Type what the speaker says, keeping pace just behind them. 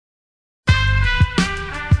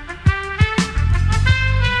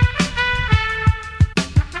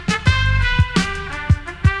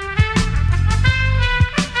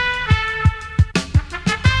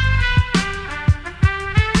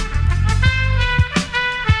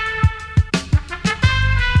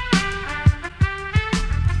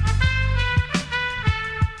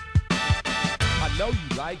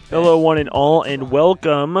Hello, one and all, and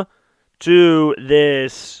welcome to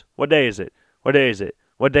this. What day is it? What day is it?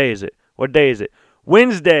 What day is it? What day is it?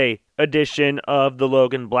 Wednesday edition of the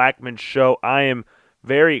Logan Blackman Show. I am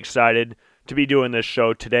very excited to be doing this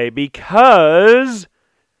show today because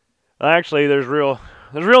actually there's real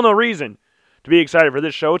no reason to be excited for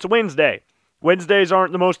this show. It's a Wednesday. Wednesdays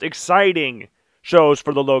aren't the most exciting shows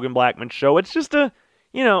for the Logan Blackman Show. It's just a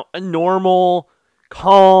normal,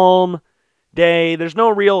 calm day. There's no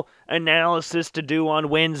real analysis to do on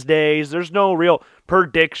Wednesdays. There's no real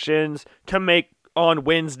predictions to make on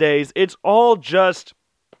Wednesdays. It's all just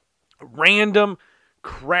random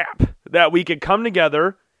crap that we could come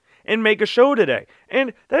together and make a show today.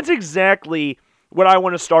 And that's exactly what I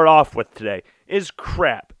want to start off with today, is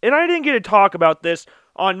crap. And I didn't get to talk about this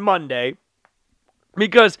on Monday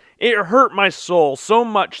because it hurt my soul so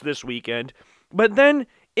much this weekend. But then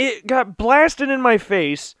it got blasted in my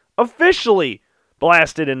face, officially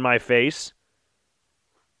blasted in my face,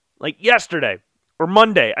 like yesterday or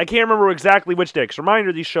Monday. I can't remember exactly which day. Because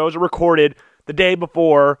reminder, these shows are recorded the day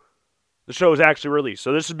before the show is actually released.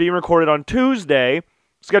 So this is being recorded on Tuesday,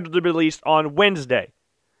 scheduled to be released on Wednesday.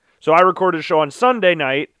 So I recorded a show on Sunday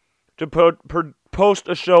night to post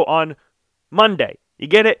a show on Monday. You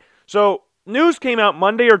get it? So news came out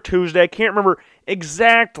Monday or Tuesday. I can't remember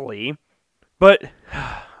exactly, but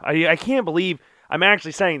I can't believe I'm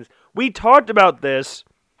actually saying this. We talked about this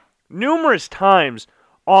numerous times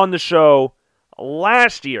on the show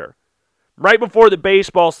last year, right before the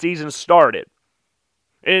baseball season started.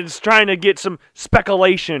 It's trying to get some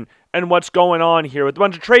speculation and what's going on here with a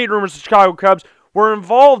bunch of trade rumors the Chicago Cubs were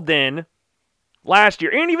involved in last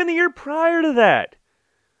year, and even the year prior to that.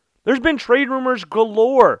 There's been trade rumors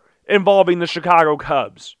galore involving the Chicago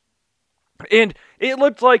Cubs. And it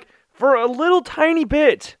looked like, for a little tiny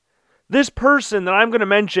bit, this person that I'm going to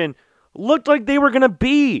mention looked like they were going to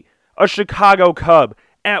be a Chicago Cub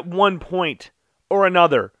at one point or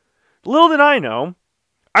another. Little did I know,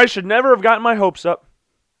 I should never have gotten my hopes up,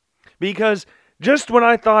 because just when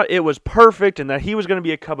I thought it was perfect and that he was going to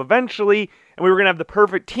be a Cub eventually, and we were going to have the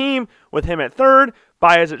perfect team with him at third,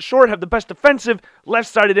 Baez at short, have the best defensive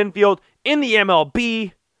left-sided infield in the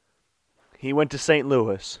MLB, he went to St.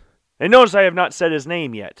 Louis. And notice I have not said his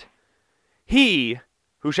name yet. He,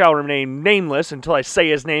 who shall remain nameless until I say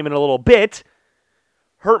his name in a little bit,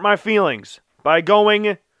 hurt my feelings by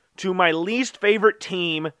going to my least favorite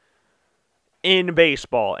team in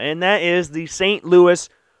baseball, and that is the St. Louis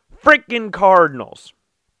freaking Cardinals.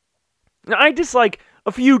 Now, I dislike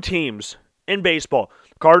a few teams in baseball.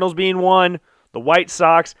 The Cardinals being one, the White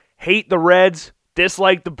Sox, hate the Reds,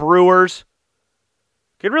 dislike the Brewers.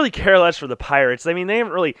 Could really care less for the Pirates. I mean, they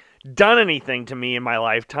haven't really done anything to me in my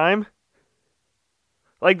lifetime.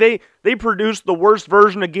 Like, they produced the worst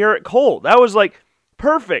version of Garrett Cole. That was, like,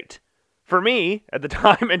 perfect for me at the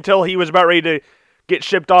time until he was about ready to get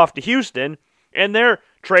shipped off to Houston. And they're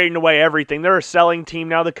trading away everything. They're a selling team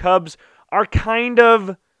now. The Cubs are kind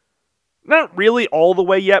of, not really all the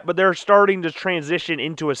way yet, but they're starting to transition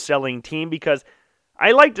into a selling team, because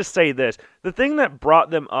I like to say this. The thing that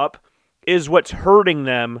brought them up is what's hurting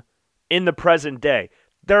them in the present day.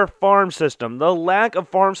 Their farm system, the lack of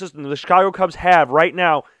farm system the Chicago Cubs have right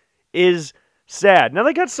now is sad. Now,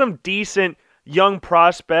 they got some decent young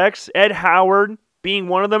prospects, Ed Howard being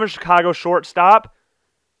one of them, a Chicago shortstop.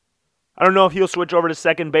 I don't know if he'll switch over to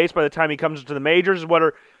second base by the time he comes to the majors.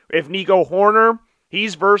 If Nico Horner,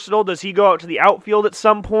 he's versatile. Does he go out to the outfield at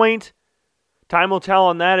some point? Time will tell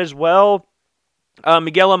on that as well.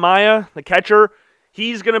 Miguel Amaya, the catcher,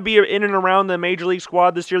 he's going to be in and around the Major League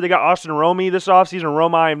squad this year. They got Austin Romey this offseason.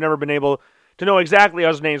 Roma, I've never been able to know exactly how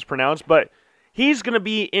his name's pronounced, but he's going to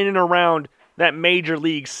be in and around that Major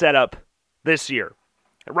League setup this year.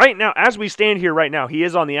 Right now, as we stand here right now, he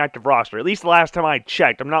is on the active roster. At least the last time I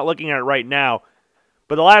checked. I'm not looking at it right now,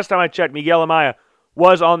 but the last time I checked, Miguel Amaya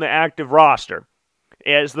was on the active roster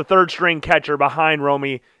as the third-string catcher behind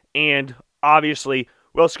Romey and, obviously,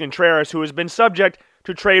 Wilson Contreras, who has been subject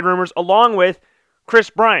to trade rumors, along with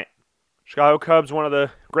Chris Bryant. Chicago Cubs, one of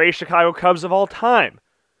the greatest Chicago Cubs of all time,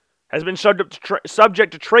 has been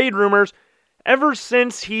subject to trade rumors ever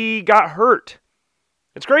since he got hurt.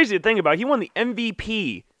 It's crazy to think about. He won the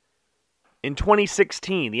MVP in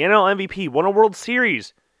 2016, the NL MVP, won a World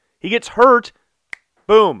Series. He gets hurt,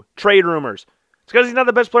 boom, trade rumors. It's because he's not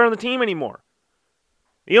the best player on the team anymore.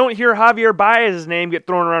 You don't hear Javier Baez's name get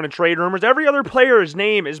thrown around in trade rumors. Every other player's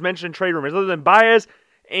name is mentioned in trade rumors, other than Baez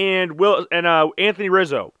and Anthony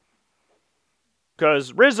Rizzo.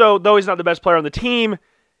 Because Rizzo, though he's not the best player on the team,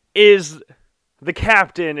 is the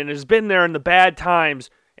captain and has been there in the bad times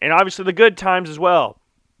and obviously the good times as well.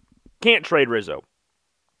 Can't trade Rizzo.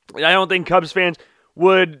 I don't think Cubs fans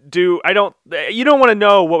would do. You don't want to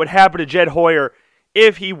know what would happen to Jed Hoyer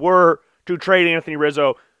if he were to trade Anthony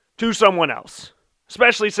Rizzo to someone else.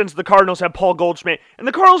 Especially since the Cardinals have Paul Goldschmidt, and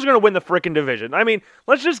the Cardinals are going to win the frickin' division. I mean,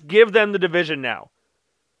 let's just give them the division now.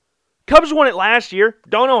 Cubs won it last year.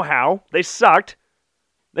 Don't know how. They sucked.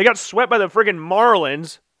 They got swept by the friggin'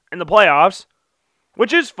 Marlins in the playoffs,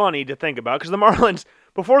 which is funny to think about, because the Marlins,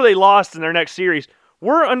 before they lost in their next series,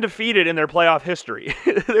 were undefeated in their playoff history.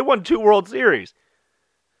 They won 2 World Series.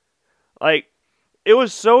 Like, it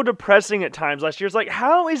was so depressing at times last year. It's like,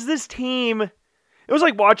 how is this team... It was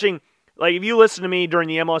like watching... Like, if you listen to me during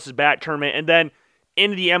the MLS's back tournament and then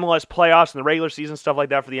into the MLS playoffs and the regular season, stuff like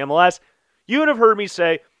that for the MLS, you would have heard me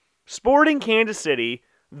say, Sporting Kansas City,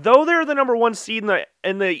 though they're the number 1 seed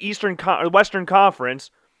in the Western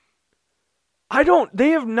Conference,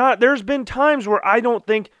 there's been times where I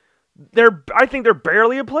think they're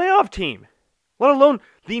barely a playoff team, let alone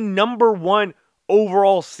the number 1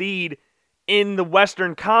 overall seed in the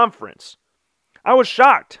Western Conference. I was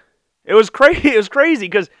shocked. It was crazy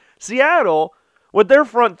because Seattle, with their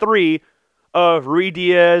front 3 of Rui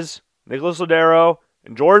Diaz, Nicholas Lodero,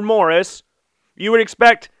 and Jordan Morris, you would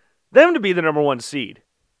expect them to be the number 1 seed.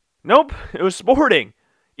 Nope, it was Sporting.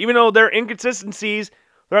 Even though their inconsistencies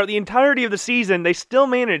throughout the entirety of the season, they still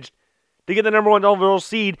managed to get the number 1 overall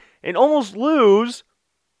seed and almost lose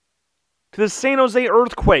to the San Jose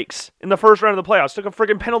Earthquakes in the first round of the playoffs. Took a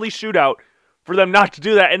freaking penalty shootout for them not to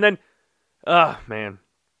do that. And then, man,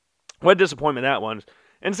 what a disappointment that was.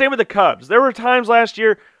 And same with the Cubs. There were times last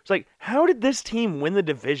year, it's like, how did this team win the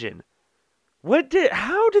division?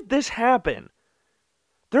 How did this happen?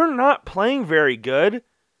 They're not playing very good.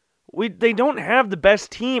 They don't have the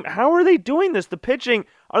best team. How are they doing this? The pitching,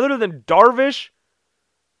 other than Darvish,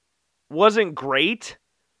 wasn't great.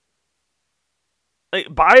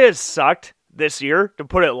 Like, Baez sucked this year, to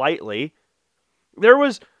put it lightly. There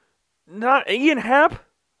was not Ian Happ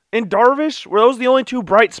and Darvish. Were those the only 2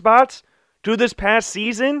 bright spots to this past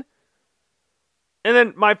season? And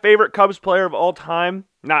then my favorite Cubs player of all time,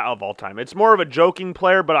 not of all time, it's more of a joking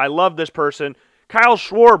player, but I love this person, Kyle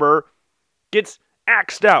Schwarber, gets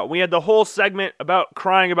axed out. We had the whole segment about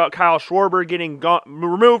crying about Kyle Schwarber getting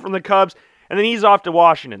removed from the Cubs, and then he's off to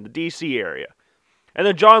Washington, the D.C. area. And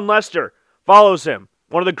then John Lester follows him.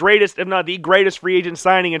 One of the greatest, if not the greatest free agent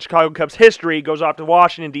signing in Chicago Cubs history, goes off to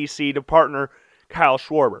Washington, D.C. to partner Kyle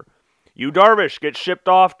Schwarber. Yu Darvish gets shipped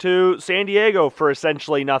off to San Diego for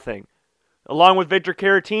essentially nothing, along with Victor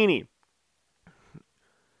Caratini.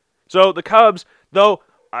 So the Cubs, though,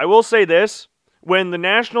 I will say this, when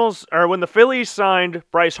the Phillies signed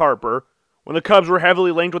Bryce Harper, when the Cubs were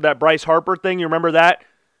heavily linked with that Bryce Harper thing, you remember that?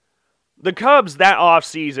 The Cubs that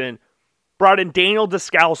offseason brought in Daniel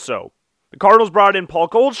Descalso. The Cardinals brought in Paul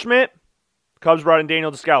Goldschmidt. The Cubs brought in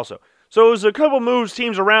Daniel Descalso. So it was a couple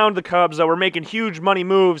teams around the Cubs that were making huge money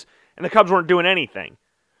moves, and the Cubs weren't doing anything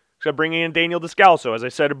except bringing in Daniel Descalso, as I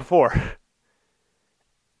said before.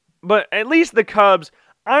 But at least the Cubs,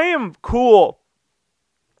 I am cool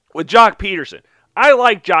with Jock Peterson. I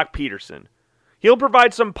like Jock Peterson. He'll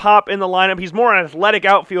provide some pop in the lineup. He's more an athletic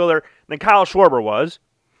outfielder than Kyle Schwarber was.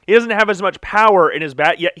 He doesn't have as much power in his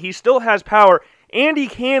bat, yet he still has power, and he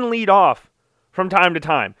can lead off from time to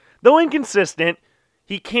time. Though inconsistent,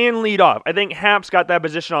 he can lead off. I think Happ's got that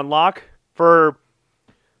position on lock for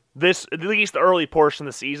this, at least the early portion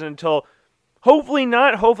of the season, until hopefully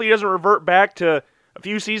not. Hopefully he doesn't revert back to a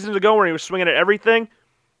few seasons ago where he was swinging at everything.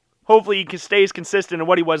 Hopefully he stays consistent in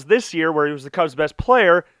what he was this year, where he was the Cubs' best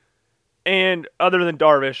player, and other than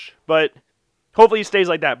Darvish. But hopefully he stays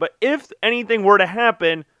like that. But if anything were to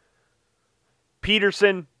happen,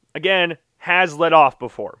 Peterson, again, has led off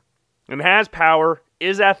before. And has power,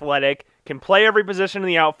 is athletic, can play every position in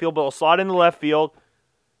the outfield, but will slot in the left field.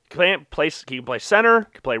 He can play center,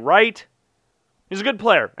 can play right. He's a good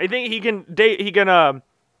player. I think he can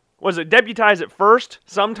deputize at first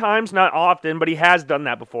sometimes, not often, but he has done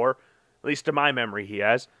that before. At least to my memory, he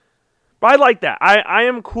has. But I like that. I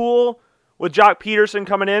am cool with Jock Peterson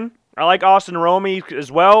coming in. I like Austin Romey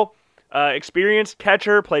as well. Experienced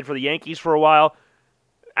catcher, played for the Yankees for a while.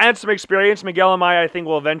 Add some experience. Miguel Amaya, I think,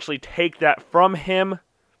 will eventually take that from him.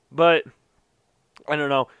 But, I don't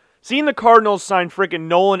know. Seeing the Cardinals sign freaking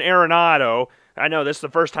Nolan Arenado, I know this is the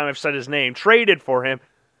first time I've said his name, traded for him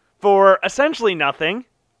for essentially nothing.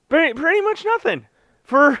 Pretty much nothing.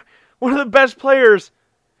 For one of the best players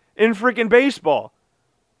in freaking baseball.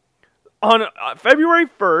 On February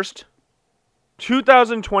 1st,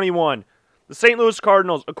 2021, the St. Louis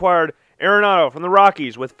Cardinals acquired Arenado from the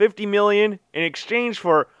Rockies with $50 million in exchange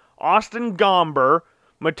for Austin Gomber,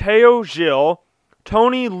 Mateo Gil,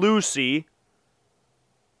 Tony Lucy,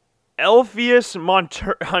 Elfius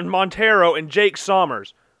Montero and Jake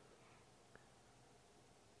Sommers.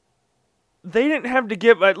 They didn't have to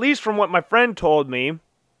give, at least from what my friend told me.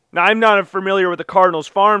 Now, I'm not familiar with the Cardinals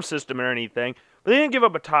farm system or anything, but they didn't give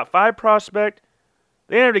up a top 5 prospect.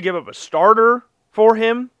 They didn't have to give up a starter for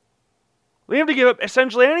him. They didn't have to give up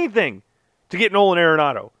essentially anything to get Nolan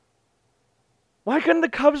Arenado. Why couldn't the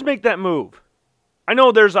Cubs make that move? I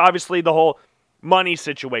know there's obviously the whole money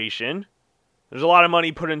situation. There's a lot of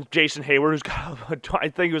money put in Jason Hayward, who's got, I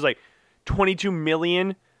think it was like $22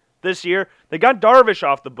 million this year. They got Darvish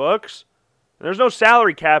off the books. There's no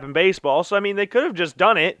salary cap in baseball, so I mean, they could have just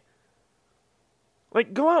done it.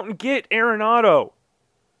 Like, go out and get Arenado.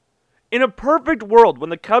 In a perfect world,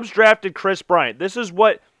 when the Cubs drafted Chris Bryant, this is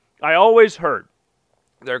what I always heard.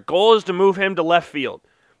 Their goal is to move him to left field.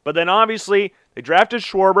 But then obviously, they drafted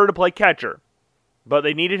Schwarber to play catcher. But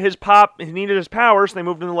they needed his pop, he needed his power, so they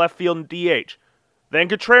moved him to left field and DH. Then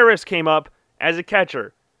Contreras came up as a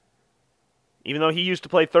catcher, even though he used to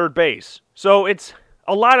play third base. So it's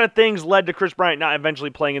a lot of things led to Chris Bryant not eventually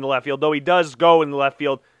playing in the left field, though he does go in the left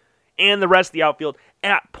field and the rest of the outfield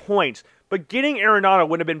at points. But getting Arenado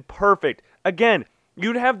would have been perfect. Again,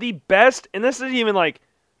 you'd have the best, and this isn't even like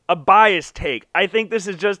a biased take. I think this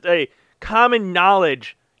is just a common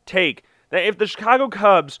knowledge take, that if the Chicago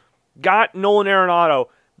Cubs got Nolan Arenado,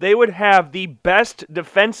 they would have the best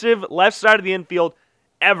defensive left side of the infield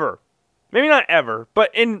ever. Maybe not ever, but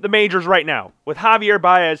in the majors right now, with Javier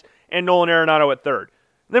Baez and Nolan Arenado at third.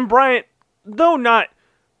 Then Bryant, though not,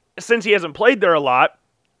 since he hasn't played there a lot,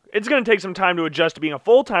 it's going to take some time to adjust to being a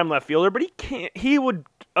full-time left fielder, but he would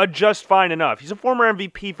adjust fine enough. He's a former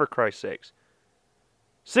MVP, for Christ's sakes.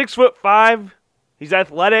 6'5", he's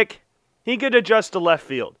athletic, he could adjust to left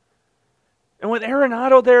field. And with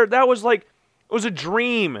Arenado there, that was like, it was a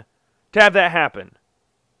dream to have that happen.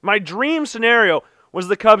 My dream scenario was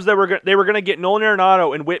the Cubs that they were going to get Nolan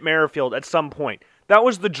Arenado and Whit Merrifield at some point. That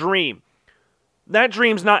was the dream. That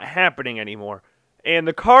dream's not happening anymore. And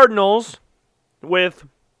the Cardinals, with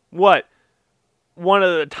what? One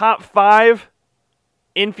of the top 5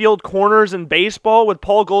 infield corners in baseball, with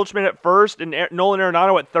Paul Goldschmidt at first and Nolan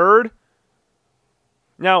Arenado at third.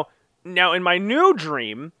 Now in my new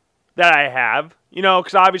dream that I have,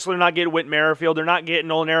 because obviously they're not getting Whit Merrifield, they're not getting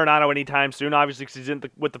Nolan Arenado anytime soon, obviously because he's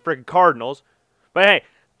with the freaking Cardinals. But hey,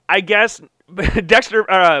 I guess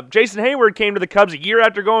Jason Hayward came to the Cubs a year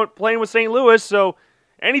after playing with St. Louis, so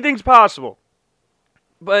anything's possible.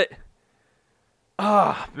 But,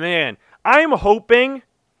 man, I'm hoping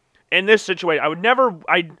in this situation,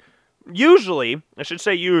 I should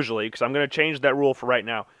say usually, because I'm going to change that rule for right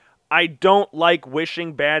now, I don't like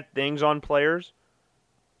wishing bad things on players,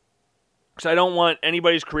 because I don't want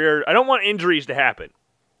anybody's career, I don't want injuries to happen.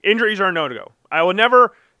 Injuries are a no-go. I will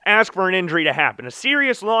never ask for an injury to happen. A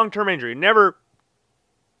serious long-term injury. Never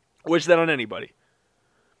wish that on anybody.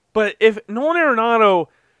 But if Nolan Arenado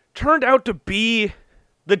turned out to be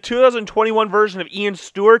the 2021 version of Ian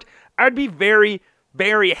Stewart, I'd be very,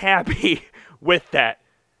 very happy with that.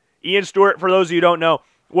 Ian Stewart, for those of you who don't know,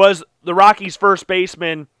 was the Rockies' first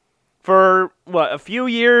baseman for, a few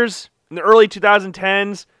years in the early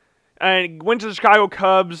 2010s, and went to the Chicago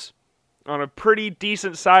Cubs on a pretty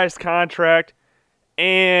decent-sized contract,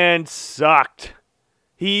 and sucked.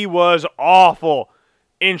 He was awful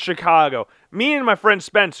in Chicago. Me and my friend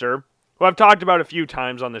Spencer, who I've talked about a few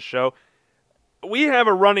times on this show, we have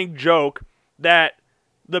a running joke that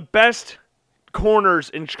the best corners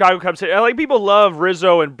in Chicago Cubs, like people love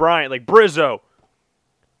Rizzo and Bryant, like Brizzo.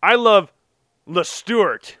 I love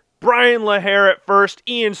LeStewart. Brian LaHair at first,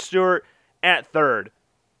 Ian Stewart at third.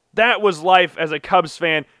 That was life as a Cubs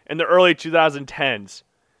fan in the early 2010s.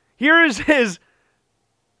 Here is his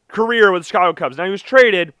career with the Chicago Cubs. Now, he was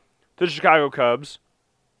traded to the Chicago Cubs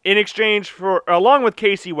in exchange for, along with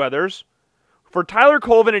Casey Weathers, for Tyler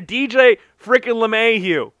Colvin and DJ frickin'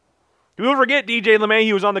 LeMahieu. People forget DJ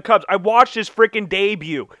LeMahieu was on the Cubs. I watched his frickin'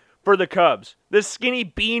 debut for the Cubs. This skinny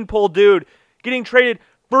beanpole dude getting traded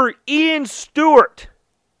for Ian Stewart.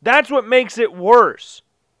 That's what makes it worse,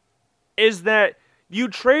 is that you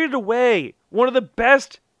traded away one of the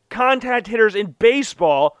best contact hitters in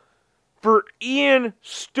baseball for Ian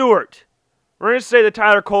Stewart. We're going to say the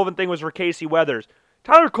Tyler Colvin thing was for Casey Weathers.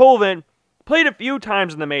 Tyler Colvin played a few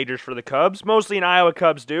times in the majors for the Cubs, mostly an Iowa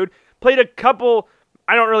Cubs dude. Played a couple,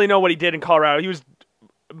 I don't really know what he did in Colorado. He was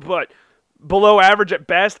below average at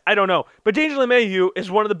best. I don't know. But DJ LeMahieu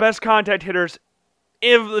is one of the best contact hitters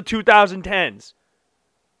of the 2010s.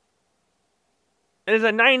 And is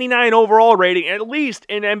a 99 overall rating, at least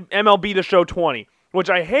in MLB The Show 20,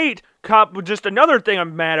 which I hate. Just another thing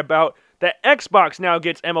I'm mad about, that Xbox now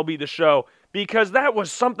gets MLB The Show because that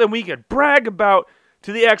was something we could brag about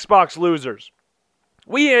to the Xbox losers.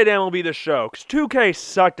 We had MLB The Show because 2K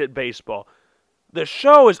sucked at baseball. The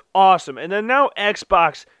show is awesome. And then now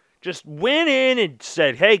Xbox just went in and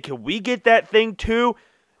said, hey, can we get that thing too?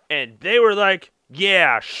 And they were like,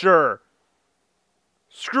 yeah, sure.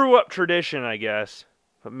 Screw up tradition, I guess.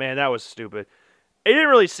 But man, that was stupid. It didn't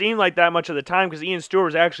really seem like that much at the time because Ian Stewart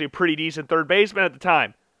was actually a pretty decent third baseman at the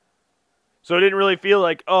time. So it didn't really feel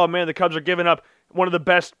like, oh man, the Cubs are giving up one of the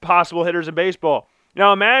best possible hitters in baseball.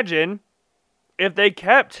 Now imagine if they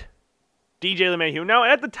kept DJ LeMahieu. Now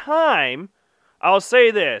at the time, I'll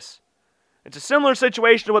say this. It's a similar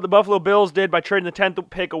situation to what the Buffalo Bills did by trading the 10th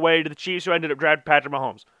pick away to the Chiefs, who ended up drafting Patrick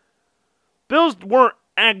Mahomes. Bills weren't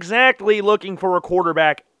exactly looking for a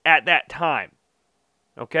quarterback at that time.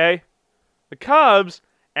 Okay? The Cubs,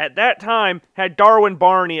 at that time, had Darwin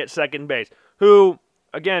Barney at second base, who,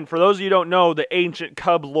 again, for those of you who don't know the ancient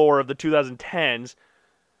Cub lore of the 2010s,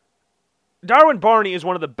 Darwin Barney is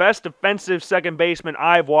one of the best defensive second basemen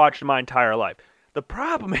I've watched in my entire life. The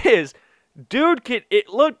problem is, it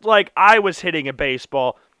looked like I was hitting a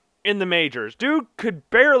baseball in the majors. Dude could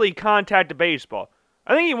barely contact a baseball.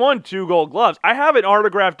 I think he won 2 Gold Gloves. I have an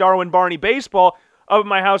autographed Darwin Barney baseball up at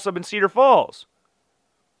my house up in Cedar Falls.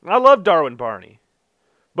 I love Darwin Barney.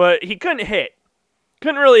 But he couldn't hit.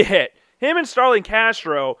 Couldn't really hit. Him and Starlin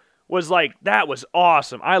Castro was like, that was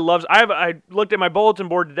awesome. I looked at my bulletin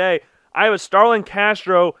board today. I have a Starlin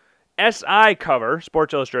Castro SI cover,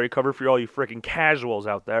 Sports Illustrated cover for all you freaking casuals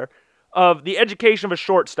out there, of The Education of a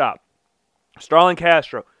Shortstop. Starlin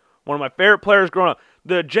Castro, one of my favorite players growing up.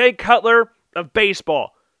 The Jay Cutler of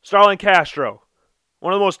baseball, Starlin Castro.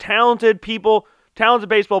 One of the most talented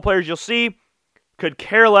baseball players you'll see, could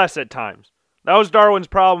care less at times. That was Darwin's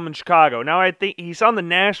problem in Chicago. Now I think he's on the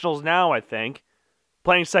Nationals now, I think,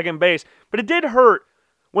 playing second base. But it did hurt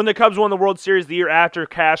when the Cubs won the World Series the year after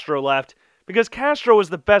Castro left, because Castro was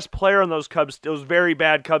the best player on those very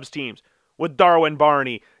bad Cubs teams, with Darwin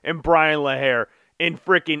Barney and Brian LaHair and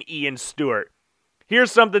frickin' Ian Stewart.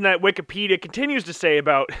 Here's something that Wikipedia continues to say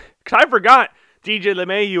about, because I forgot DJ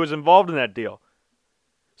LeMahieu was involved in that deal.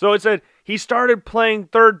 So it said, he started playing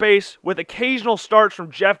third base with occasional starts from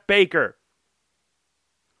Jeff Baker.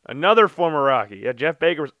 Another former Rocky. Yeah, Jeff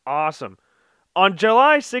Baker was awesome. On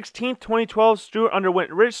July 16, 2012, Stewart underwent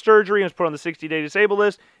wrist surgery and was put on the 60-day disabled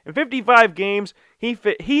list. In 55 games, he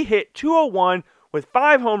hit 201 with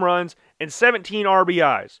 5 home runs and 17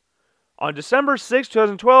 RBIs. On December 6,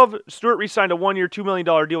 2012, Stewart re-signed a 1-year, $2 million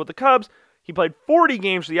deal with the Cubs. He played 40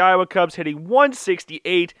 games for the Iowa Cubs, hitting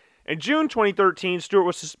 168. In June 2013, Stewart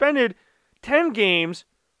was suspended 10 games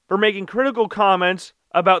for making critical comments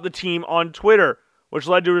about the team on Twitter, which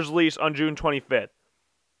led to his release on June 25th.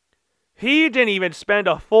 He didn't even spend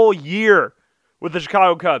a full year with the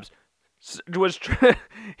Chicago Cubs. Oh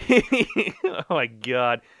my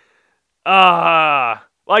God.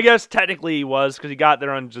 Well, I guess technically he was, because he got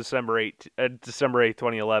there on December 8th,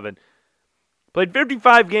 2011. Played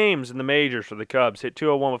 55 games in the majors for the Cubs, hit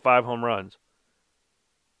 201 with 5 home runs.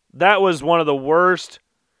 That was one of the worst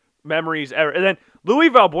memories ever. And then Louis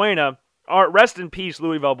Valbuena, rest in peace,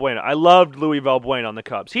 Louis Valbuena. I loved Louis Valbuena on the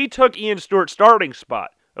Cubs. He took Ian Stewart's starting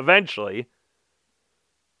spot eventually.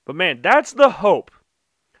 But man, that's the hope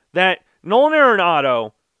that Nolan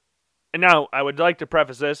Arenado, and now I would like to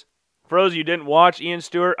preface this, for those of you who didn't watch Ian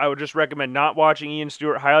Stewart, I would just recommend not watching Ian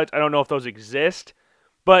Stewart highlights. I don't know if those exist,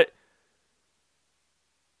 but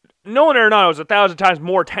Nolan Arenado is 1,000 times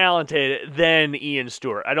more talented than Ian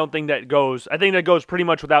Stewart. I think that goes pretty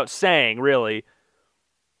much without saying, really.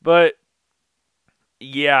 But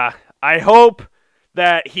yeah, I hope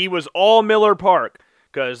that he was all Miller Park.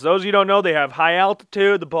 Because those of you who don't know, they have high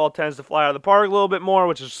altitude. The ball tends to fly out of the park a little bit more,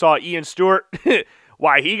 which is saw Ian Stewart.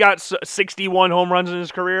 Why, he got 61 home runs in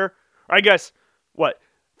his career? Or I guess,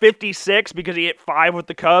 56 because he hit 5 with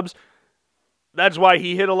the Cubs? That's why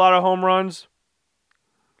he hit a lot of home runs?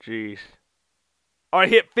 Jeez. Oh, I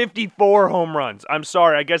hit 54 home runs. I'm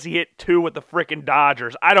sorry, I guess he hit 2 with the frickin'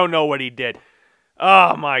 Dodgers. I don't know what he did.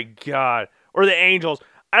 Oh my God. Or the Angels.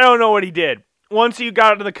 I don't know what he did. Once he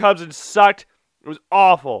got into the Cubs and sucked, it was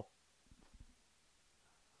awful.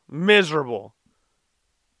 Miserable.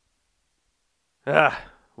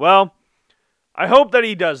 Well, I hope that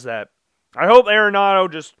he does that. I hope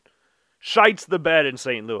Arenado just shites the bed in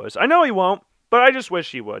St. Louis. I know he won't, but I just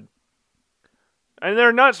wish he would. And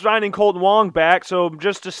they're not signing Colton Wong back, so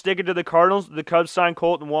just to stick it to the Cardinals, the Cubs signed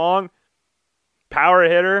Colton Wong. Power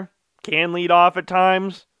hitter. Can lead off at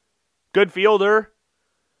times. Good fielder.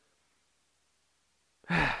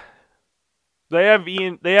 They have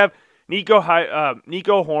Nico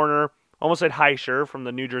Horner, almost said Heischer from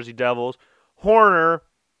the New Jersey Devils. Horner,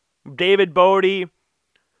 David Bodie.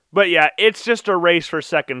 But yeah, it's just a race for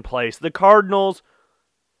second place. The Cardinals,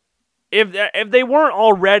 if they weren't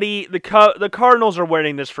already, the Cardinals are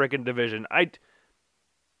winning this freaking division. I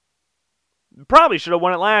probably should have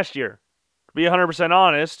won it last year, to be 100%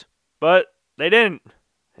 honest, but they didn't.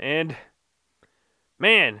 And,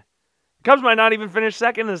 man, the Cubs might not even finish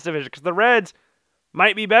second in this division because the Reds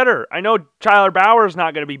might be better. I know Tyler Bauer's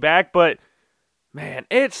not going to be back, but, man,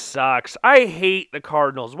 it sucks. I hate the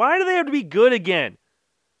Cardinals. Why do they have to be good again?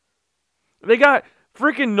 They got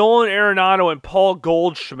freaking Nolan Arenado and Paul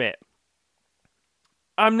Goldschmidt.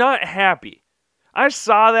 I'm not happy. I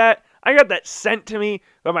saw that. I got that sent to me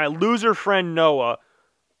by my loser friend Noah.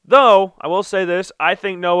 Though, I will say this, I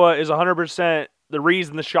think Noah is 100% the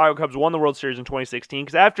reason the Chicago Cubs won the World Series in 2016.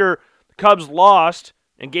 Because after the Cubs lost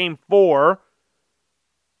in Game 4,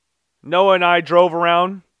 Noah and I drove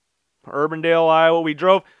around Urbandale, Iowa.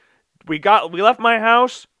 We left my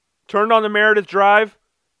house, turned on the Meredith Drive,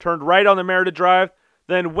 turned right on the Meredith Drive,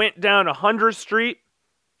 then went down 100th Street,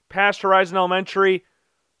 past Horizon Elementary,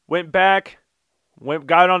 went back,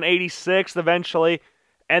 got on 86th eventually,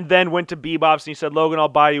 and then went to Bebop's and he said, "Logan, I'll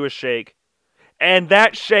buy you a shake." And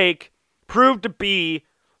that shake proved to be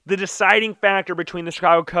the deciding factor between the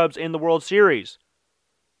Chicago Cubs and the World Series.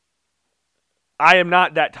 I am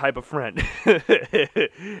not that type of friend.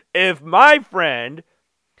 If my friend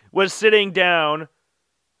was sitting down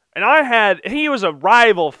and he was a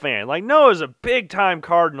rival fan, like Noah's a big-time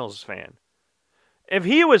Cardinals fan. If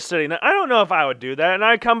he was sitting there, I don't know if I would do that, and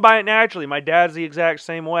I come by it naturally. My dad's the exact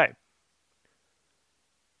same way.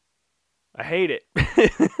 I hate it.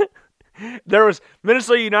 There was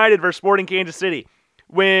Minnesota United versus Sporting Kansas City.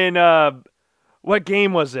 When, what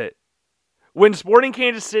game was it? When Sporting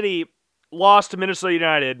Kansas City lost to Minnesota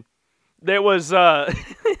United, there was,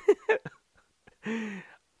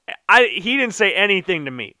 he didn't say anything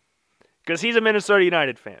to me. Because he's a Minnesota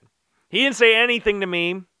United fan. He didn't say anything to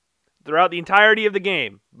me throughout the entirety of the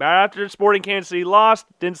game. But after Sporting Kansas City lost,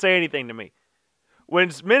 didn't say anything to me.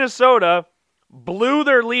 When Minnesota blew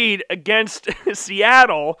their lead against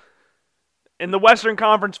Seattle in the Western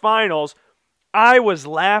Conference Finals, I was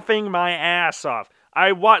laughing my ass off.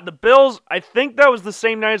 I watched the Bills. I think that was the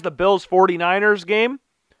same night as the Bills 49ers game.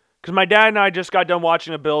 Because my dad and I just got done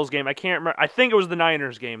watching the Bills game. I can't remember. I think it was the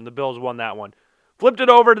Niners game. The Bills won that one. Flipped it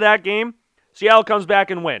over to that game. Seattle comes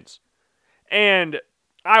back and wins. And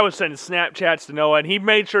I was sending Snapchats to Noah, and he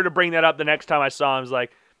made sure to bring that up the next time I saw him. He's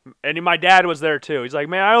like, and my dad was there too. He's like,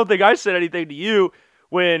 "Man, I don't think I said anything to you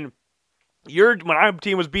when my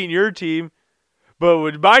team was beating your team, but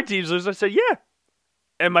when my team's losing," I said, "Yeah."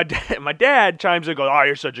 And my dad chimes in and goes, "Oh,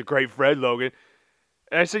 you're such a great friend, Logan."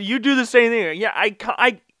 And I said, "You do the same thing." Yeah, I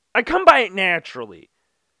come by it naturally.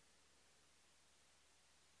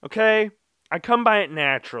 Okay? I come by it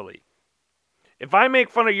naturally. If I make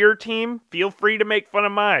fun of your team, feel free to make fun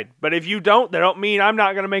of mine. But if you don't, that don't mean I'm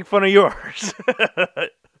not going to make fun of yours.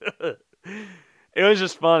 It was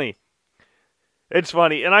just funny. It's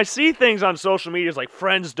funny. And I see things on social media like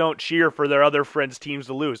friends don't cheer for their other friends' teams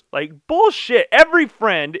to lose. Like, bullshit. Every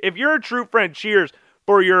friend, if you're a true friend, cheers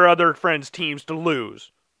for your other friends' teams to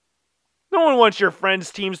lose. No one wants your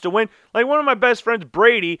friends' teams to win. Like, one of my best friends,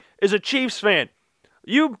 Brady, is a Chiefs fan.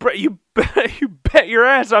 You bet your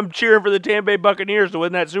ass I'm cheering for the Tampa Bay Buccaneers to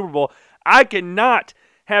win that Super Bowl. I cannot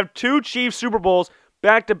have two Chiefs Super Bowls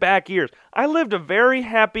back-to-back years. I lived a very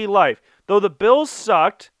happy life. Though the Bills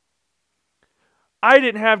sucked, I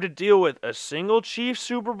didn't have to deal with a single Chiefs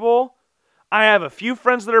Super Bowl. I have a few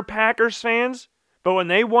friends that are Packers fans, but when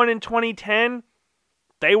they won in 2010,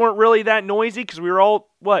 they weren't really that noisy because we were all,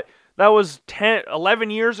 that was 11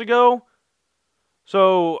 years ago?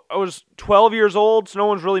 So I was 12 years old, so no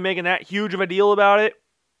one's really making that huge of a deal about it.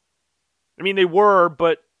 I mean, they were,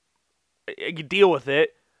 but I could deal with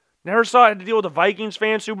it. Never saw I had to deal with a Vikings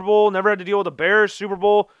fan Super Bowl. Never had to deal with a Bears Super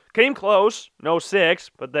Bowl. Came close, no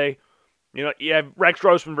 6, but you have Rex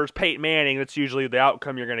Grossman versus Peyton Manning. That's usually the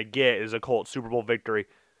outcome you're going to get is a Colts Super Bowl victory.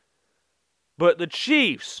 But the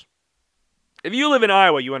Chiefs, if you live in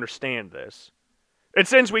Iowa, you understand this. And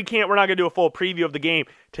since we're not going to do a full preview of the game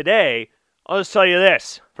today, I'll just tell you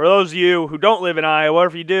this. For those of you who don't live in Iowa,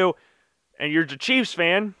 if you do, and you're a Chiefs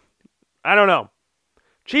fan, I don't know.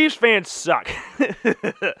 Chiefs fans suck.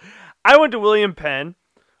 I went to William Penn.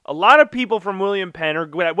 A lot of people from William Penn, or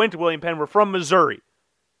that went to William Penn, were from Missouri.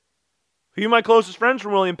 A few of my closest friends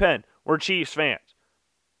from William Penn were Chiefs fans.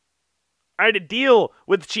 I had to deal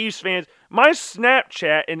with Chiefs fans. My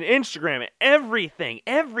Snapchat and Instagram, everything,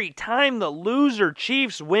 every time the loser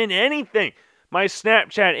Chiefs win anything, my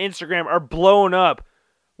Snapchat and Instagram are blown up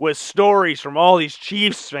with stories from all these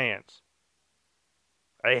Chiefs fans.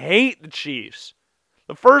 I hate the Chiefs.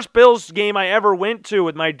 The first Bills game I ever went to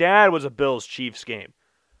with my dad was a Bills-Chiefs game.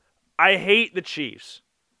 I hate the Chiefs.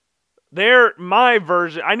 They're my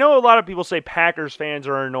version. I know a lot of people say Packers fans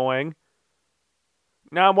are annoying.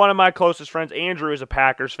 Now, one of my closest friends, Andrew, is a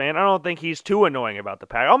Packers fan. I don't think he's too annoying about the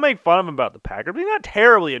Packers. I'll make fun of him about the Packers, but he's not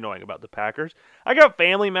terribly annoying about the Packers. I got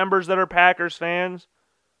family members that are Packers fans.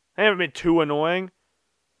 They haven't been too annoying.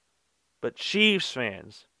 But Chiefs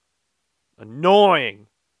fans, annoying.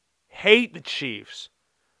 Hate the Chiefs.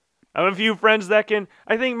 I have a few friends that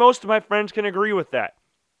I think most of my friends can agree with that.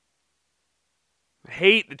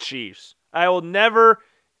 Hate the Chiefs. I will never,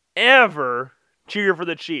 ever cheer for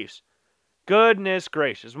the Chiefs. Goodness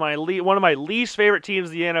gracious. One of my least favorite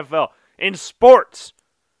teams in the NFL. In sports.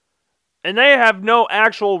 And they have no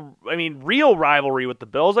real rivalry with the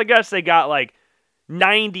Bills. I guess they got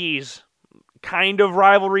 90s kind of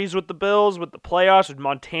rivalries with the Bills, with the playoffs, with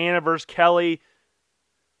Montana versus Kelly.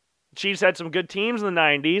 The Chiefs had some good teams in the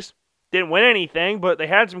 90s. Didn't win anything, but they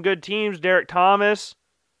had some good teams. Derek Thomas,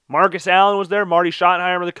 Marcus Allen was there, Marty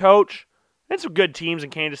Schottenheimer, the coach. They had some good teams in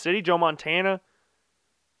Kansas City, Joe Montana.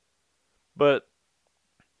 But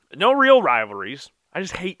no real rivalries. I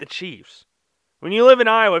just hate the Chiefs. When you live in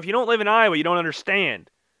Iowa, if you don't live in Iowa, you don't understand.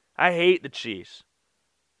 I hate the Chiefs.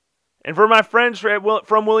 And for my friends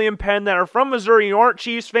from William Penn that are from Missouri and aren't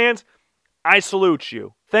Chiefs fans, I salute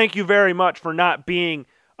you. Thank you very much for not being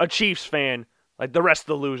a Chiefs fan like the rest of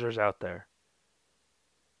the losers out there.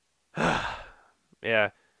 Yeah.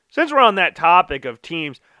 Since we're on that topic of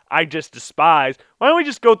teams I just despise, why don't we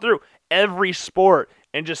just go through every sport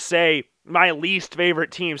and just say my least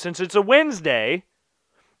favorite team, since it's a Wednesday.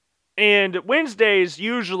 And Wednesdays,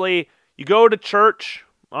 usually, you go to church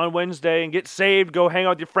on Wednesday and get saved, go hang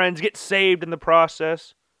out with your friends, get saved in the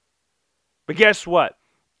process. But guess what?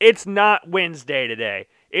 It's not Wednesday today.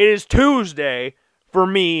 It is Tuesday for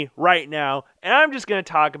me right now, and I'm just going to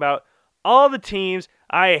talk about all the teams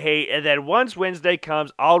I hate, and then once Wednesday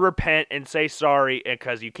comes, I'll repent and say sorry,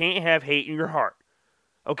 because you can't have hate in your heart.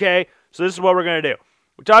 Okay? So this is what we're going to do.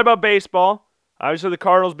 We talked about baseball, obviously the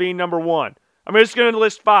Cardinals being number one. I'm just going to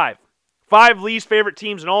list five. 5 least favorite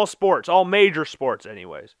teams in all sports, all major sports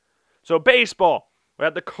anyways. So baseball, we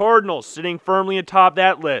have the Cardinals sitting firmly atop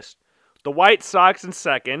that list. The White Sox in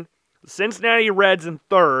second, the Cincinnati Reds in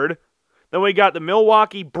third. Then we got the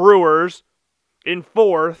Milwaukee Brewers in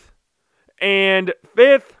fourth. And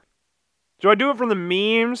fifth, do I do it from the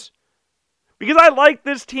memes? Because I like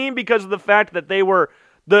this team because of the fact that they were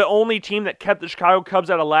the only team that kept the Chicago Cubs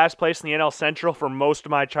out of last place in the NL Central for most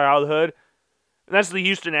of my childhood. And that's the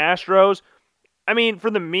Houston Astros. I mean, for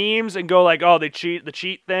the memes and go like, oh, they cheat, the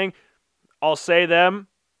cheat thing, I'll say them.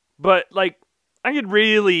 But, I could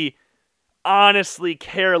really honestly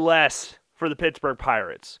care less for the Pittsburgh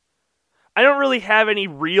Pirates. I don't really have any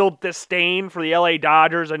real disdain for the LA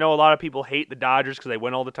Dodgers. I know a lot of people hate the Dodgers because they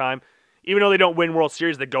win all the time. Even though they don't win World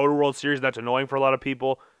Series, they go to World Series. That's annoying for a lot of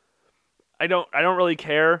people. I don't really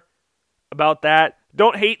care about that.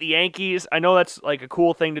 Don't hate the Yankees. I know that's a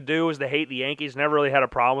cool thing to do, is to hate the Yankees. Never really had a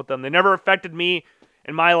problem with them. They never affected me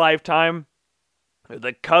in my lifetime.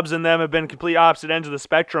 The Cubs and them have been complete opposite ends of the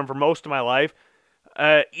spectrum for most of my life.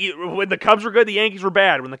 When the Cubs were good, the Yankees were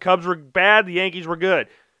bad. When the Cubs were bad, the Yankees were good.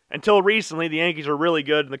 Until recently, the Yankees are really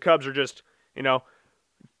good, and the Cubs are just,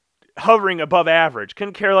 hovering above average.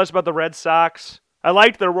 Couldn't care less about the Red Sox. I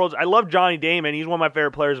liked their worlds. I love Johnny Damon. He's one of my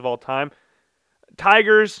favorite players of all time.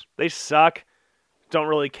 Tigers, they suck. Don't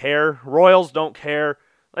really care. Royals don't care.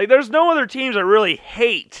 There's no other teams I really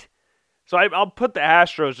hate. So I'll put the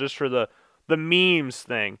Astros just for the memes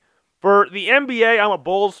thing. For the NBA, I'm a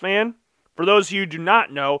Bulls fan. For those of you who do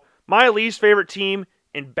not know, my least favorite team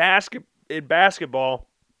in basketball,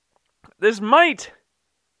 this might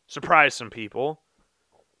surprise some people.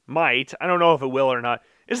 Might. I don't know if it will or not.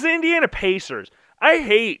 Is the Indiana Pacers. I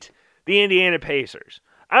hate the Indiana Pacers.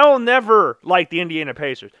 I will never like the Indiana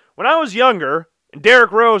Pacers. When I was younger, and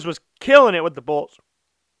Derrick Rose was killing it with the Bulls,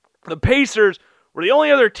 the Pacers were the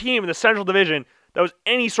only other team in the Central Division that was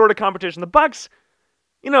any sort of competition. The Bucks,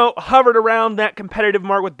 hovered around that competitive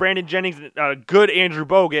mark with Brandon Jennings and good Andrew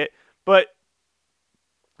Bogut, but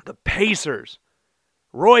the Pacers,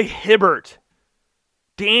 Roy Hibbert,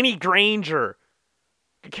 Danny Granger,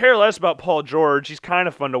 could care less about Paul George. He's kind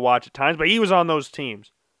of fun to watch at times, but he was on those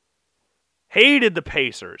teams. Hated the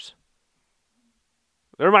Pacers.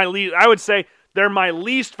 I would say they're my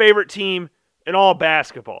least favorite team in all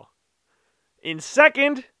basketball. In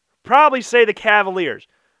second, probably say the Cavaliers.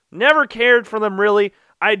 Never cared for them really.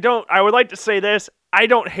 I would like to say this. I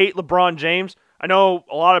don't hate LeBron James. I know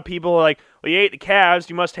a lot of people are like, well, you hate the Cavs,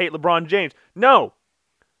 you must hate LeBron James. No.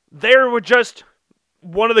 They were just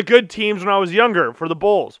one of the good teams when I was younger for the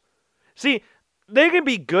Bulls. See, they can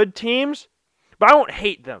be good teams, but I won't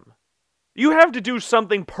hate them. You have to do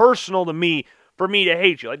something personal to me for me to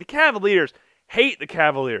hate you. Like the Cavaliers, hate the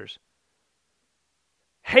Cavaliers.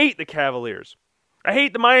 Hate the Cavaliers. I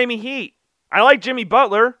hate the Miami Heat. I like Jimmy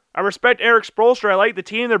Butler. I respect Eric Spoelstra. I like the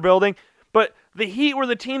team they're building. But the Heat were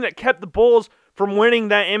the team that kept the Bulls from winning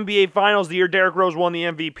that NBA Finals the year Derrick Rose won the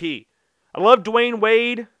MVP. I love Dwayne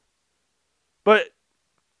Wade, but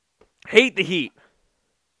hate the Heat.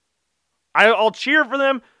 I'll cheer for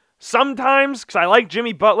them sometimes because I like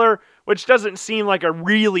Jimmy Butler, which doesn't seem like I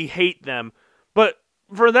really hate them. But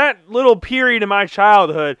for that little period in my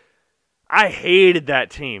childhood, I hated that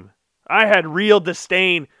team. I had real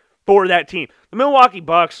disdain for that team. The Milwaukee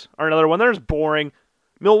Bucks are another one. They're just boring.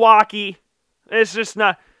 Milwaukee, it's just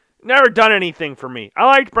never done anything for me. I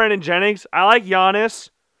liked Brandon Jennings. I like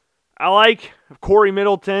Giannis. I like Corey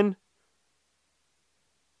Middleton.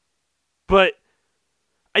 But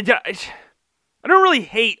I don't really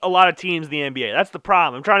hate a lot of teams in the NBA. That's the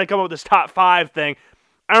problem. I'm trying to come up with this top 5 thing.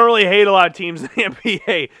 I don't really hate a lot of teams in the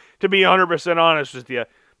NBA, to be 100% honest with you.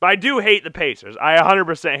 But I do hate the Pacers. I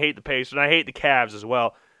 100% hate the Pacers, and I hate the Cavs as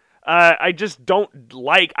well. I just don't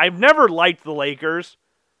like... I've never liked the Lakers.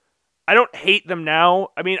 I don't hate them now.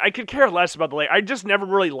 I mean, I could care less about the Lakers. I just never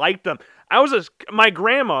really liked them. My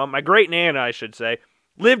grandma, my great-nana, I should say,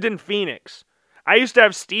 lived in Phoenix. I used to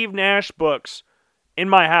have Steve Nash books in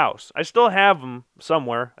my house. I still have them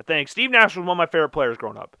somewhere, I think. Steve Nash was one of my favorite players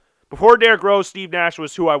growing up. Before Derrick Rose, Steve Nash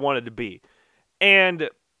was who I wanted to be. And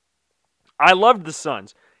I loved the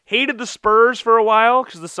Suns. Hated the Spurs for a while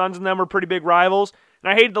because the Suns and them were pretty big rivals.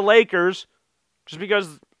 And I hated the Lakers just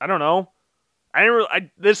because, I don't know. I didn't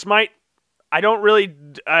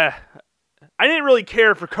really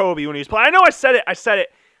care for Kobe when he was playing. I know I said it.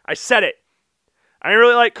 I didn't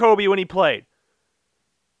really like Kobe when he played.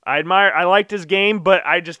 I liked his game, but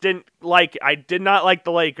I did not like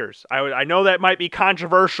the Lakers. I know that might be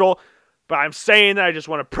controversial, but I'm saying that I just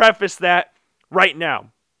want to preface that right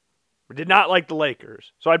now. I did not like the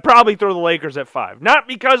Lakers. So I'd probably throw the Lakers at 5. Not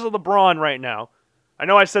because of LeBron right now. I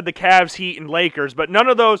know I said the Cavs, Heat, and Lakers, but none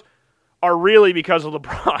of those are really because of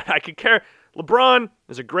LeBron. I could care. LeBron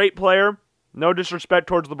is a great player. No disrespect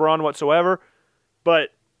towards LeBron whatsoever, but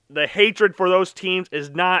the hatred for those teams is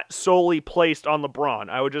not solely placed on LeBron.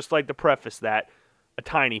 I would just like to preface that a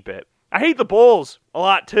tiny bit. I hate the Bulls a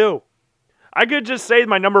lot too. I could just say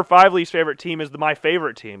my number 5 least favorite team is my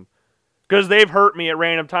favorite team because they've hurt me at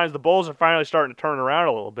random times. The Bulls are finally starting to turn around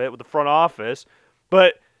a little bit with the front office,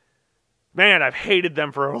 but man, I've hated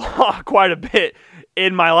them for quite a bit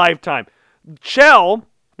in my lifetime. Chell,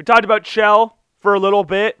 we talked about Chell for a little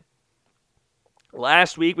bit.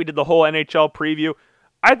 Last week we did the whole NHL preview.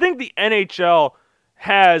 I think the NHL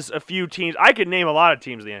has a few teams. I could name a lot of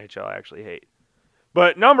teams the NHL I actually hate.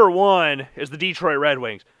 But number 1 is the Detroit Red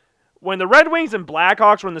Wings. When the Red Wings and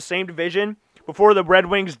Blackhawks were in the same division, before the Red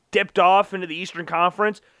Wings dipped off into the Eastern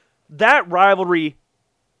Conference, that rivalry,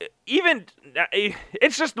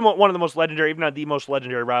 it's just one of the most legendary, if not the most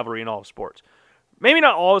legendary rivalry in all of sports. Maybe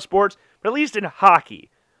not all of sports, but at least in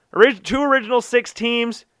hockey. 2 original 6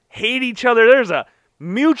 teams hate each other. There's a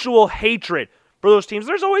mutual hatred for those teams.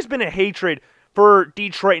 There's always been a hatred for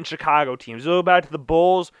Detroit and Chicago teams. You go back to the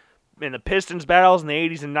Bulls and the Pistons battles in the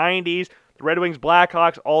 80s and 90s, the Red Wings,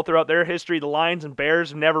 Blackhawks, all throughout their history. The Lions and Bears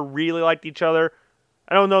have never really liked each other.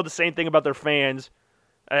 I don't know the same thing about their fans.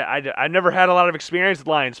 I never had a lot of experience with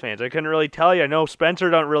Lions fans. I couldn't really tell you. I know Spencer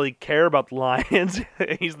don't really care about the Lions.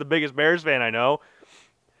 He's the biggest Bears fan I know.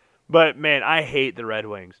 But, man, I hate the Red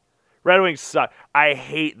Wings. Red Wings suck. I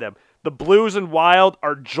hate them. The Blues and Wild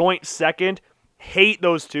are joint second. Hate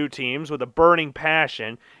those 2 teams with a burning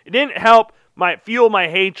passion. It didn't help fuel my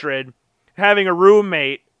hatred having a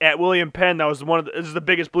roommate at William Penn that was this is the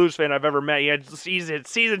biggest Blues fan I've ever met. He had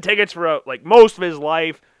season tickets for most of his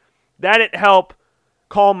life. That didn't help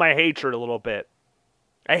calm my hatred a little bit.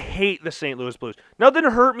 I hate the St. Louis Blues. Nothing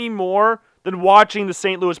hurt me more than watching the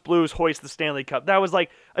St. Louis Blues hoist the Stanley Cup. That was like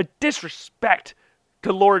a disrespect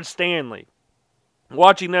to Lord Stanley.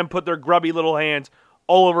 Watching them put their grubby little hands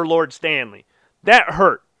all over Lord Stanley. That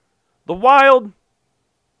hurt. The Wild,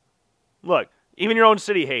 look, even your own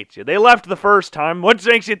city hates you. They left the first time. What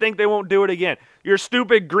makes you think they won't do it again? Your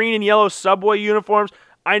stupid green and yellow Subway uniforms.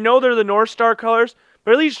 I know they're the North Star colors,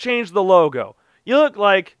 but at least change the logo. You look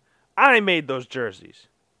like I made those jerseys.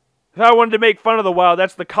 If I wanted to make fun of the Wild,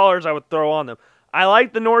 that's the colors I would throw on them. I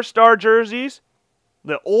like the North Star jerseys,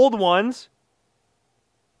 the old ones,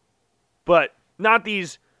 but not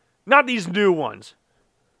these new ones.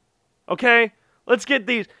 Okay? Let's get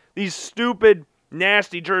these stupid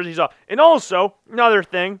nasty jerseys off. And also, another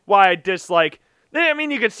thing, why I dislike, I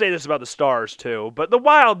mean, you could say this about the Stars too, but the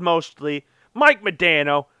Wild mostly, Mike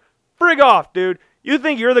Modano, frig off, dude. You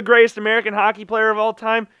think you're the greatest American hockey player of all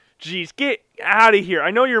time? Jeez, get out of here.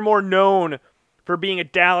 I know you're more known for being a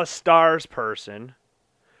Dallas Stars person,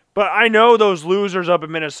 but I know those losers up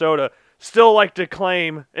in Minnesota still like to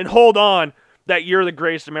claim and hold on that you're the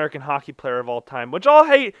greatest American hockey player of all time, which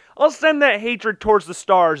I'll send that hatred towards the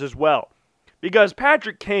Stars as well. Because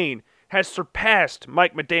Patrick Kane has surpassed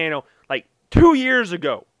Mike Modano like 2 years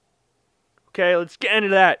ago. Okay, let's get into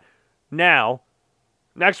that now.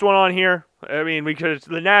 Next one on here. I mean,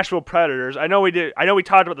 the Nashville Predators. I know we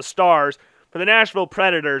talked about the Stars, but the Nashville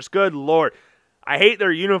Predators, good lord. I hate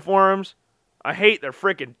their uniforms. I hate their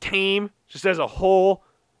freaking team, just as a whole.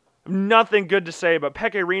 Nothing good to say, but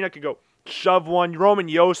Pekka Rinne could go shove one. Roman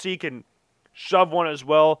Josi can shove one as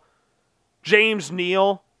well. James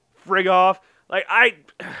Neal, frig off. Like, I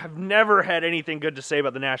have never had anything good to say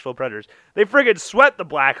about the Nashville Predators. They friggin' swept the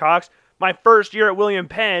Blackhawks my first year at William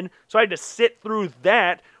Penn, so I had to sit through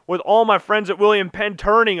that with all my friends at William Penn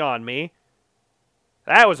turning on me.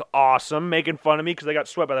 That was awesome, making fun of me because they got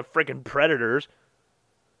swept by the freaking Predators.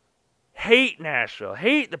 Hate Nashville.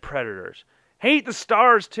 Hate the Predators. Hate the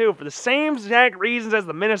Stars, too, for the same exact reasons as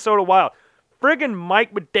the Minnesota Wild. Friggin'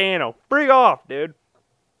 Mike Modano. Frig off, dude.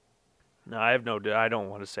 No, I don't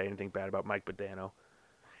want to say anything bad about Mike Modano.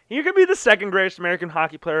 He could be the second greatest American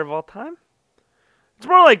hockey player of all time. It's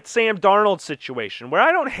more like Sam Darnold's situation, where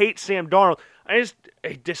I don't hate Sam Darnold. I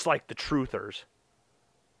dislike the truthers.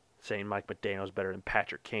 Saying Mike Modano's better than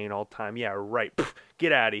Patrick Kane all time. Yeah, right. Pff,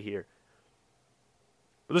 get out of here.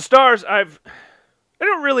 But the Stars, I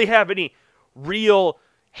don't really have any real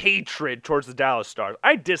hatred towards the Dallas Stars.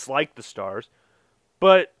 I dislike the Stars,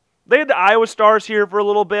 but they had the Iowa Stars here for a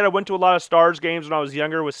little bit. I went to a lot of Stars games when I was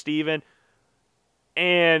younger with Steven.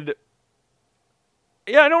 And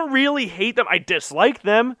yeah, I don't really hate them. I dislike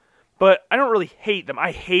them, but I don't really hate them.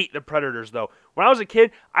 I hate the Predators, though. When I was a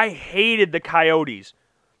kid, I hated the Coyotes.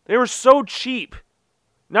 They were so cheap.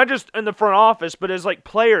 Not just in the front office, but as like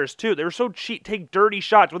players, too. They were so cheap, take dirty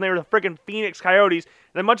shots when they were the freaking Phoenix Coyotes.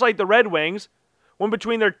 And then much like the Red Wings, went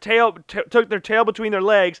between their tail, took their tail between their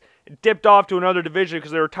legs and dipped off to another division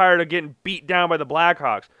because they were tired of getting beat down by the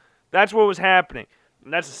Blackhawks. That's what was happening.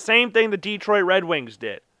 And that's the same thing the Detroit Red Wings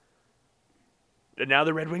did. And now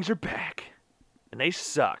the Red Wings are back. And they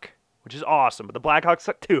suck, which is awesome. But the Blackhawks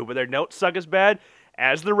suck too, but they don't suck as bad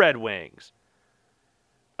as the Red Wings.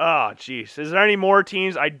 Oh, jeez. Is there any more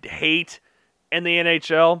teams I hate in the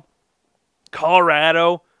NHL?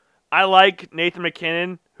 Colorado. I like Nathan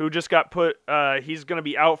McKinnon, who just got put, he's going to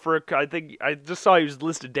be out for, I think, I just saw he was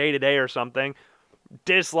listed day-to-day or something.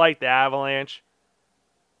 Dislike the Avalanche.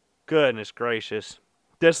 Goodness gracious.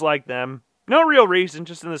 Dislike them. No real reason,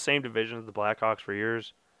 just in the same division as the Blackhawks for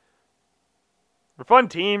years. They're a fun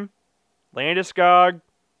team. Landeskog,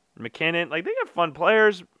 McKinnon, like, they got fun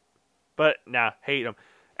players, but, nah, hate them.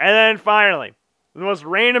 And then finally, the most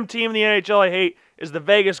random team in the NHL I hate is the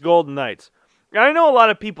Vegas Golden Knights. Now, I know a lot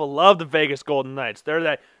of people love the Vegas Golden Knights. They're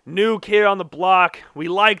that new kid on the block. We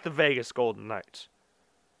like the Vegas Golden Knights.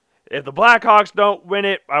 If the Blackhawks don't win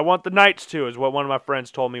it, I want the Knights to, is what one of my friends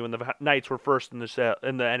told me when the Knights were first in the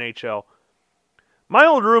NHL. My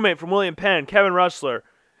old roommate from William Penn, Kevin Russler,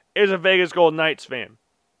 is a Vegas Golden Knights fan.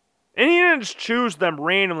 And he didn't just choose them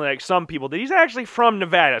randomly like some people did. He's actually from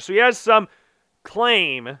Nevada, so he has some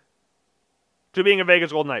claim to being a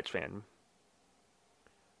Vegas Golden Knights fan.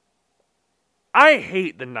 I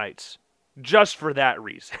hate the Knights just for that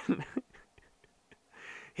reason.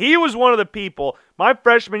 He was one of the people, my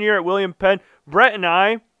freshman year at William Penn, Brett and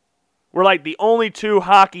I were like the only two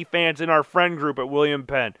hockey fans in our friend group at William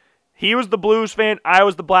Penn. He was the Blues fan, I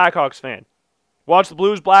was the Blackhawks fan. Watched the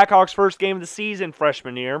Blues-Blackhawks first game of the season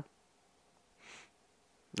freshman year.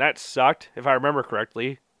 That sucked, if I remember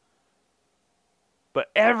correctly. But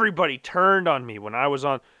everybody turned on me when I was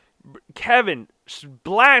on. Kevin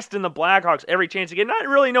blasting the Blackhawks every chance he get, not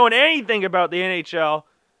really knowing anything about the NHL.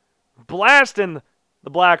 Blasting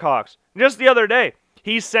the Blackhawks. Just the other day,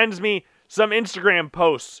 he sends me some Instagram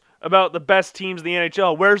posts about the best teams in the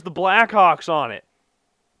NHL. Where's the Blackhawks on it?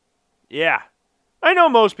 Yeah. I know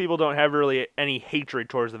most people don't have really any hatred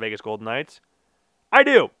towards the Vegas Golden Knights. I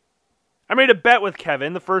do. I made a bet with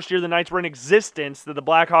Kevin the first year the Knights were in existence that the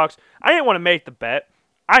Blackhawks, I didn't want to make the bet.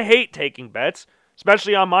 I hate taking bets,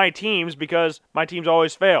 especially on my teams because my teams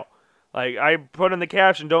always fail. Like, I put in the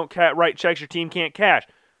caption, don't write checks your team can't cash.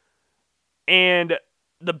 And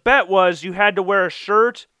the bet was you had to wear a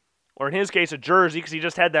shirt, or in his case a jersey, because he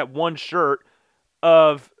just had that one shirt,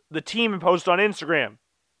 of the team and post on Instagram.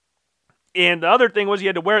 And the other thing was you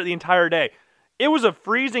had to wear it the entire day. It was a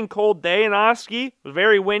freezing cold day in Oski. It was a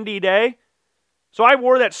very windy day. So I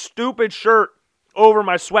wore that stupid shirt over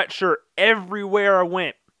my sweatshirt everywhere I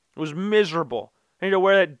went. It was miserable. I had to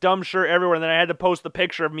wear that dumb shirt everywhere, and then I had to post the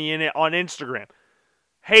picture of me in it on Instagram.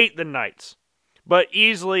 Hate the Knights. But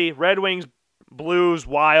easily, Red Wings, Blues,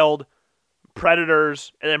 Wild,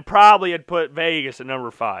 Predators, and then probably I'd put Vegas at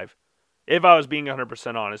number 5. If I was being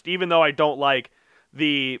 100% honest. Even though I don't like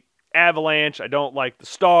the Avalanche, I don't like the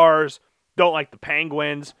Stars, don't like the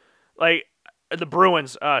Penguins. Like, the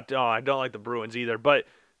Bruins, I don't like the Bruins either. But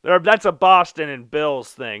that's a Boston and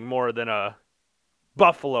Bills thing more than a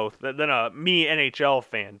Buffalo, than a me NHL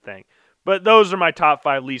fan thing. But those are my top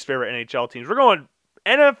 5 least favorite NHL teams. We're going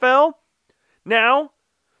NFL now.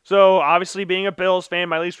 So, obviously, being a Bills fan,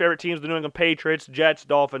 my least favorite teams, the New England Patriots, Jets,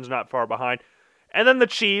 Dolphins, not far behind. And then the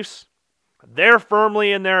Chiefs, they're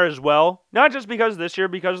firmly in there as well. Not just because of this year,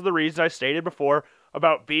 because of the reasons I stated before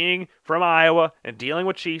about being from Iowa and dealing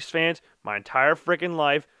with Chiefs fans my entire freaking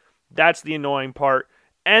life. That's the annoying part.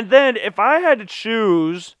 And then, if I had to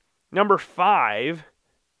choose number 5,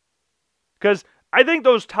 because I think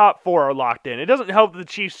those top 4 are locked in. It doesn't help that the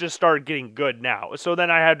Chiefs just started getting good now. So then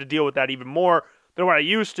I had to deal with that even more than what I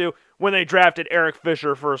used to when they drafted Eric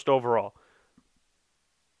Fisher first overall.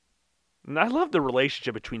 And I love the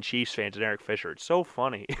relationship between Chiefs fans and Eric Fisher. It's so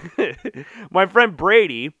funny. My friend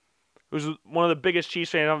Brady, who's one of the biggest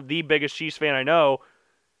Chiefs fans, I'm the biggest Chiefs fan I know,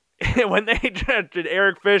 when they drafted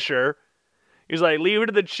Eric Fisher, he's like, leave it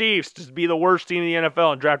to the Chiefs to be the worst team in the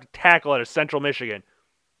NFL and draft a tackle out of Central Michigan.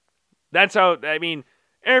 That's how,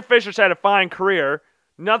 Eric Fisher's had a fine career.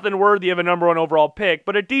 Nothing worthy of a number 1 overall pick,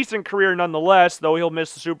 but a decent career nonetheless, though he'll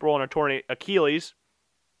miss the Super Bowl on a torn Achilles.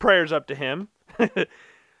 Prayers up to him.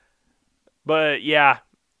 But, yeah,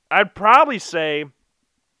 I'd probably say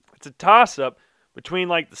it's a toss-up between,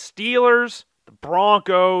 the Steelers, the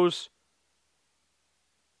Broncos,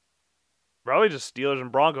 probably just Steelers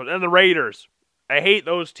and Broncos, and the Raiders. I hate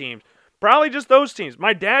those teams. Probably just those teams.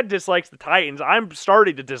 My dad dislikes the Titans. I'm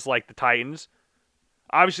starting to dislike the Titans.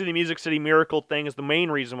 Obviously, the Music City Miracle thing is the main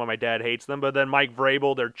reason why my dad hates them, but then Mike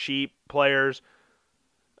Vrabel, they're cheap players.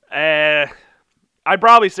 I'd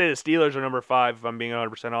probably say the Steelers are number 5, if I'm being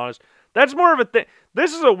 100% honest. That's more of a thing.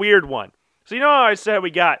 This is a weird one. So, you know how I said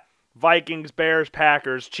we got Vikings, Bears,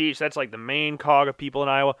 Packers, Chiefs. That's like the main cog of people in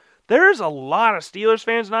Iowa. There's a lot of Steelers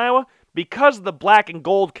fans in Iowa because of the black and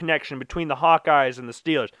gold connection between the Hawkeyes and the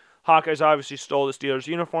Steelers. Hawkeyes obviously stole the Steelers'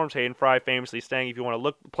 uniforms. Hayden Fry famously saying, if you want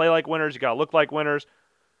to play like winners, you got to look like winners.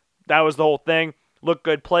 That was the whole thing. Look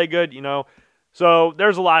good, play good, So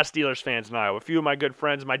there's a lot of Steelers fans in Iowa. A few of my good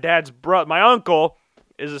friends. My my uncle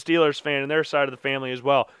is a Steelers fan, and their side of the family as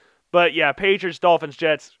well. But yeah, Patriots, Dolphins,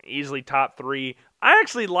 Jets, easily top 3. I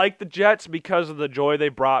actually like the Jets because of the joy they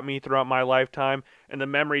brought me throughout my lifetime and the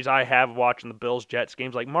memories I have of watching the Bills-Jets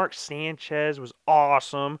games. Like Mark Sanchez was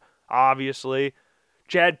awesome, obviously.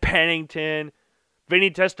 Chad Pennington, Vinny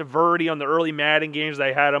Testaverde on the early Madden games that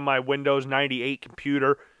I had on my Windows 98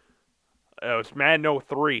 computer. It was Madden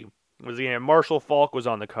 03. It was the game. Marshall Faulk was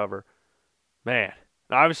on the cover. Man,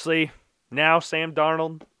 obviously, now Sam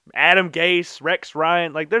Darnold, Adam Gase, Rex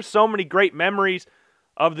Ryan. There's so many great memories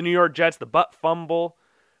of the New York Jets. The butt fumble.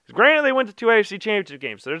 Granted, they went to 2 AFC Championship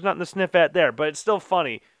games, so there's nothing to sniff at there. But it's still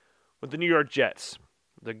funny with the New York Jets.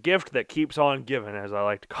 The gift that keeps on giving, as I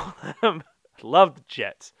like to call them. I love the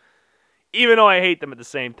Jets. Even though I hate them at the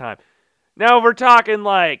same time. Now, if we're talking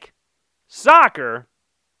soccer,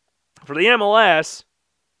 for the MLS,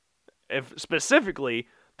 if specifically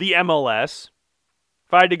the MLS,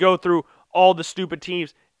 if I had to go through all the stupid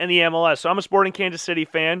teams in the MLS. So I'm a Sporting Kansas City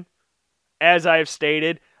fan. As I have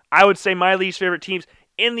stated, I would say my least favorite teams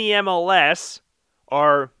in the MLS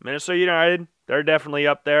are Minnesota United. They're definitely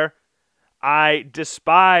up there. I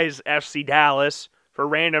despise FC Dallas for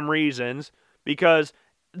random reasons because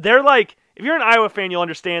they're if you're an Iowa fan, you'll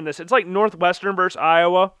understand this. It's like Northwestern versus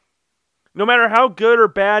Iowa. No matter how good or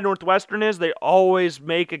bad Northwestern is, they always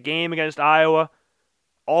make a game against Iowa.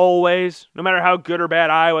 Always. No matter how good or bad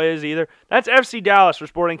Iowa is either. That's FC Dallas for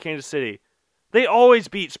Sporting Kansas City. They always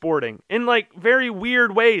beat Sporting in very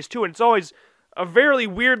weird ways too. And it's always a very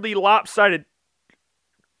weirdly lopsided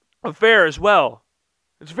affair as well.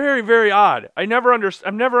 It's very, very odd. I've never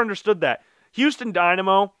understood that. Houston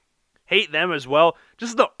Dynamo, hate them as well.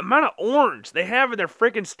 Just the amount of orange they have in their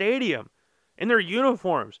freaking stadium, in their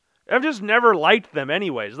uniforms. I've just never liked them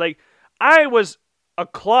anyways. I was a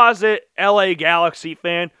closet LA Galaxy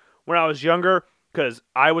fan when I was younger because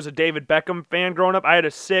I was a David Beckham fan growing up. I had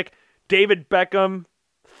a sick David Beckham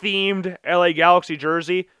themed LA Galaxy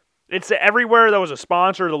jersey. It's everywhere that was a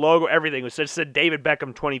sponsor, the logo, everything. It said David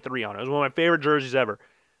Beckham 23 on it. It was one of my favorite jerseys ever.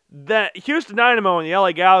 The Houston Dynamo and the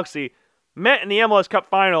LA Galaxy met in the MLS Cup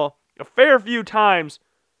final a fair few times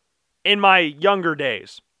in my younger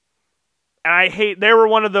days. And they were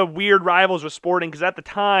one of the weird rivals with Sporting, because at the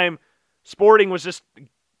time, Sporting was just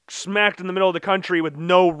smacked in the middle of the country with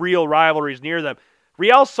no real rivalries near them.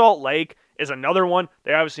 Real Salt Lake is another one.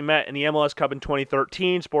 They obviously met in the MLS Cup in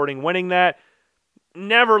 2013, Sporting winning that.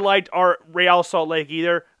 Never liked our Real Salt Lake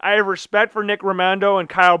either. I have respect for Nick Rimando and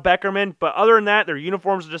Kyle Beckerman, but other than that, their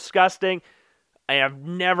uniforms are disgusting. I have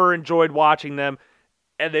never enjoyed watching them,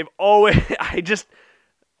 and they've always, I don't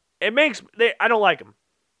like them.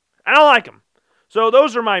 I don't like them. So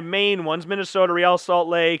those are my main ones: Minnesota, Real Salt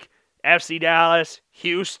Lake, FC Dallas,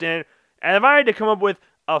 Houston. And if I had to come up with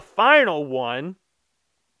a final one,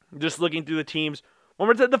 just looking through the teams,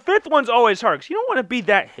 the fifth one's always hard, because you don't want to be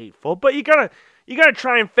that hateful, but you gotta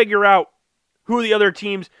try and figure out who the other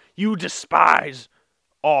teams you despise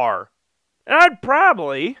are. And I'd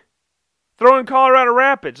probably throw in Colorado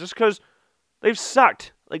Rapids, just because they've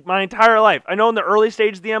sucked like my entire life. I know in the early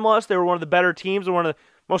stages of the MLS, they were one of the better teams and one of the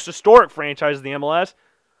most historic franchises of the MLS,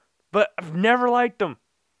 but I've never liked them.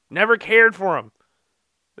 Never cared for them.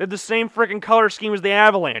 They have the same freaking color scheme as the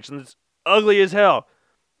Avalanche, and it's ugly as hell.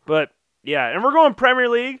 But, yeah, and we're going Premier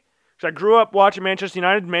League, because I grew up watching Manchester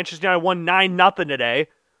United. Manchester United won 9-0 today.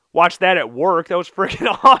 Watched that at work. That was freaking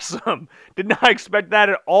awesome. Did not expect that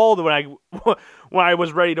at all when I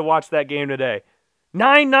was ready to watch that game today.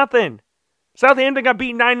 9-0. Southampton got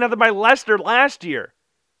beaten 9-0 by Leicester last year.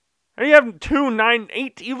 And you have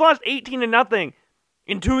you've lost 18-0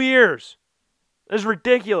 in 2 years. That's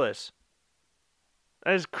ridiculous.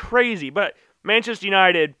 That is crazy. But Manchester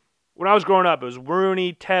United, when I was growing up, it was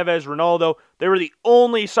Rooney, Tevez, Ronaldo. They were the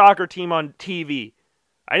only soccer team on TV.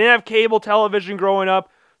 I didn't have cable television growing up,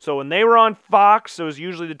 so when they were on Fox, it was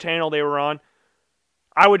usually the channel they were on,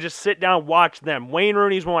 I would just sit down and watch them. Wayne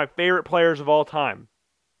Rooney is one of my favorite players of all time.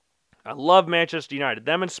 I love Manchester United.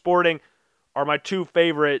 Them and Sporting are my two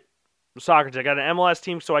favorite soccer teams. I got an MLS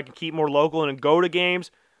team so I can keep more local and go to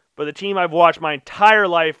games, but the team I've watched my entire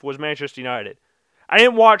life was Manchester United. I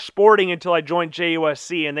didn't watch Sporting until I joined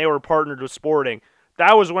JUSC, and they were partnered with Sporting.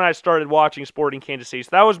 That was when I started watching Sporting Kansas City. So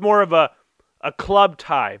that was more of a club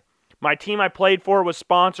tie. My team I played for was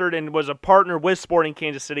sponsored and was a partner with Sporting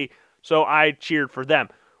Kansas City, so I cheered for them.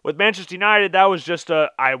 With Manchester United, that was just they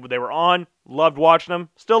were on, loved watching them,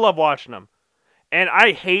 still love watching them. And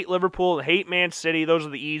I hate Liverpool, hate Man City. Those are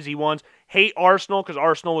the easy ones. Hate Arsenal, because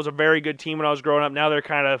Arsenal was a very good team when I was growing up. Now they're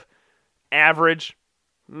kind of average,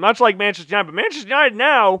 much like Manchester United. But Manchester United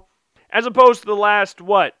now, as opposed to the last,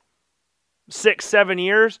 6-7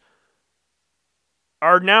 years,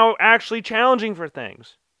 are now actually challenging for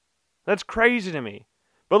things. That's crazy to me.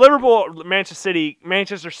 But Liverpool,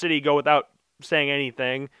 Manchester City go without saying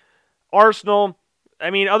anything. Arsenal,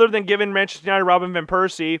 other than giving Manchester United Robin van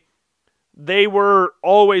Persie, they were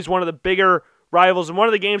always one of the bigger rivals, and one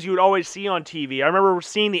of the games you would always see on TV. I remember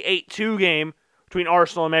seeing the 8-2 game between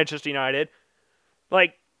Arsenal and Manchester United.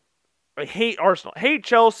 I hate Arsenal. Hate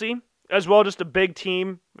Chelsea as well, just a big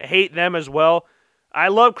team. I hate them as well. I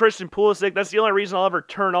love Christian Pulisic. That's the only reason I'll ever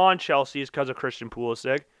turn on Chelsea is because of Christian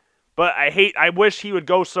Pulisic. But I wish he would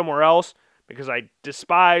go somewhere else, because I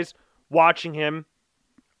despise watching him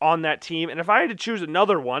on that team. And if I had to choose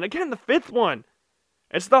another one, again, the fifth one,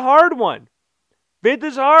 it's the hard one. Fifth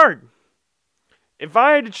is hard. If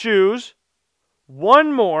I had to choose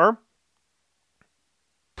one more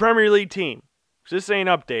Premier League team, because this ain't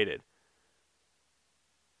updated.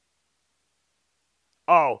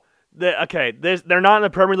 They're not in the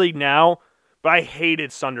Premier League now, but I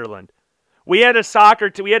hated Sunderland. We had a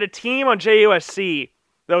team on JUSC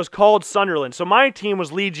that was called Sunderland. So my team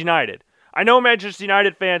was Leeds United. I know Manchester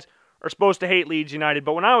United fans are supposed to hate Leeds United,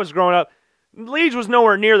 but when I was growing up, Leeds was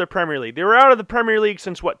nowhere near the Premier League. They were out of the Premier League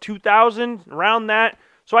since, 2000? Around that.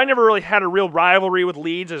 So I never really had a real rivalry with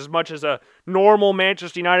Leeds as much as a normal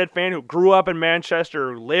Manchester United fan who grew up in Manchester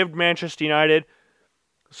or lived Manchester United.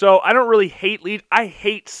 So I don't really hate Leeds. I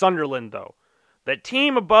hate Sunderland, though. That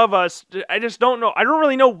team above us, I just don't know. I don't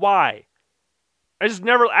really know why.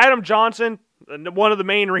 Adam Johnson, one of the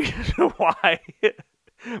main reasons why.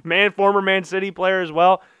 Former Man City player as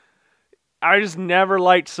well. I just never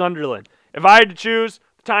liked Sunderland. If I had to choose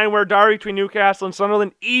the time where derby between Newcastle and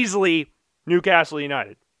Sunderland, easily Newcastle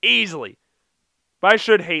United. Easily. But I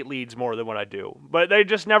should hate Leeds more than what I do. But they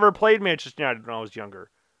just never played Manchester United when I was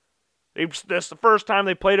younger. That's the first time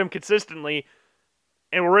they played them consistently,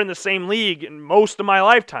 and we're in the same league in most of my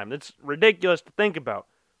lifetime. That's ridiculous to think about.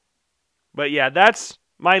 But yeah, that's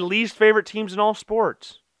my least favorite teams in all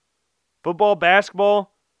sports. Football,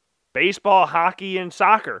 basketball, baseball, hockey, and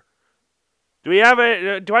soccer. Do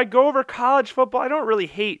I go over college football? I don't really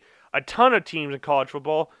hate a ton of teams in college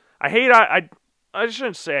football. I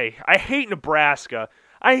shouldn't say. I hate Nebraska.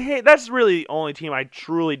 That's really the only team I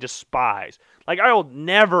truly despise. Like, I will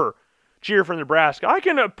never cheer for Nebraska. I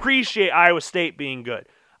can appreciate Iowa State being good.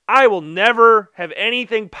 I will never have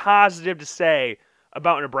anything positive to say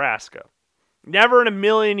about Nebraska. Never in a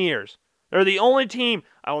million years. They're the only team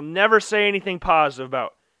I will never say anything positive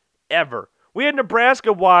about, ever. We had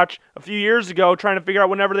Nebraska watch a few years ago trying to figure out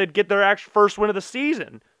whenever they'd get their actual first win of the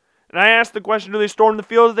season. And I asked the question, do they storm the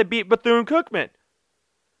field if they beat Bethune-Cookman?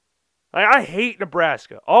 I hate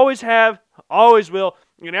Nebraska. Always have, always will.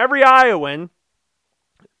 And every Iowan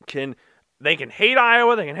can hate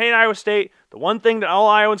Iowa, they can hate Iowa State. The one thing that all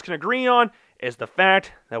Iowans can agree on is the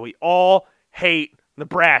fact that we all hate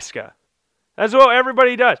Nebraska. That's what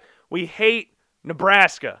everybody does. We hate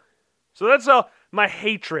Nebraska. So that's my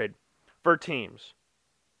hatred for teams.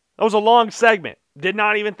 That was a long segment. Did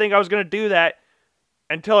not even think I was going to do that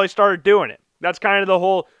until I started doing it. That's kind of the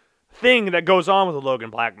whole thing that goes on with the Logan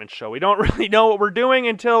Blackman Show. We don't really know what we're doing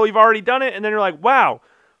until we've already done it, and then you're like, wow,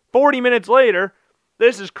 40 minutes later,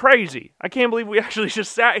 this is crazy. I can't believe we actually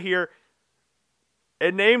just sat here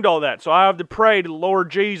and named all that. So I have to pray to the Lord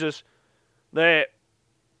Jesus that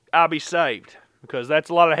I'll be saved, because that's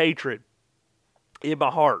a lot of hatred in my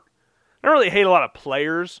heart. I don't really hate a lot of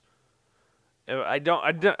players.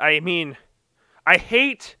 I mean, I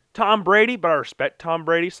hate Tom Brady, but I respect Tom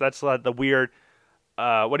Brady, so that's the weird,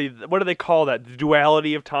 what do they call that? The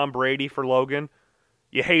duality of Tom Brady for Logan.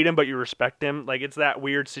 You hate him, but you respect him. Like, it's that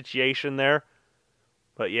weird situation there.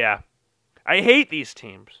 But yeah, I hate these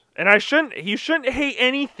teams. And you shouldn't hate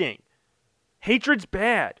anything. Hatred's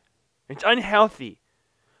bad. It's unhealthy.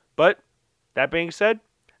 But, that being said,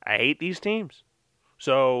 I hate these teams.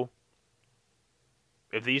 So,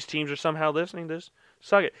 if these teams are somehow listening to this,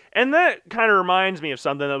 suck it. And that kind of reminds me of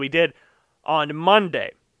something that we did on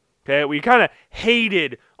Monday. Okay, we kind of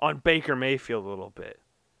hated on Baker Mayfield a little bit.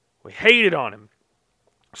 We hated on him.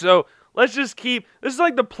 So, let's just this is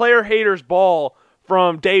like the player haters ball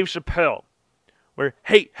from Dave Chappelle. Where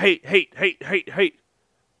hate. And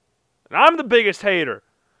I'm the biggest hater.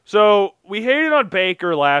 So, we hated on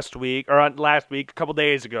Baker last week, a couple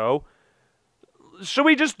days ago. Should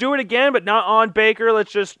we just do it again, but not on Baker?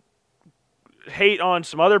 Let's just hate on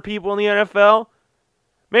some other people in the NFL.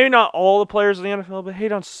 Maybe not all the players in the NFL, but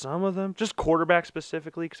hate on some of them. Just quarterbacks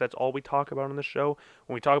specifically, because that's all we talk about on the show.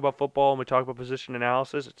 When we talk about football and we talk about position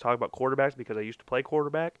analysis, it's talk about quarterbacks because I used to play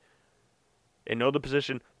quarterback and know the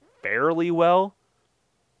position fairly well.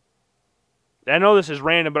 I know this is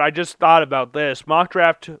random, but I just thought about this. Mock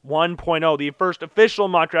Draft 1.0, the first official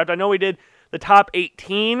mock draft. I know we did the top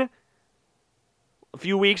 18 a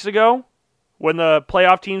few weeks ago when the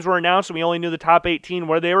playoff teams were announced and we only knew the top 18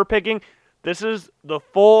 where they were picking. This is the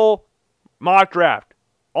full mock draft.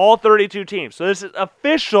 All 32 teams. So this is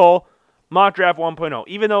official mock draft 1.0.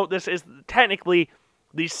 Even though this is technically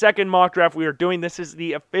the second mock draft we are doing, this is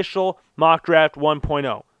the official mock draft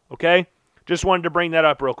 1.0. Okay? Just wanted to bring that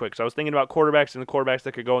up real quick. So I was thinking about quarterbacks and the quarterbacks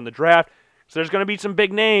that could go in the draft. So there's going to be some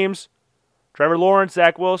big names. Trevor Lawrence,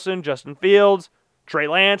 Zach Wilson, Justin Fields, Trey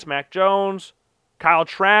Lance, Mac Jones, Kyle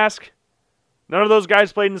Trask. None of those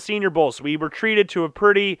guys played in the Senior Bowl. So we were treated to a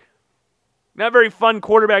pretty not very fun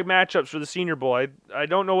quarterback matchups for the Senior Bowl. I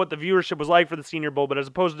don't know what the viewership was like for the Senior Bowl, but as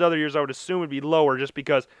opposed to other years, I would assume it would be lower just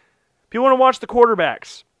because people want to watch the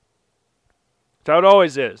quarterbacks. That's how it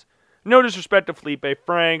always is. No disrespect to Felipe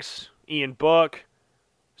Franks, Ian Book,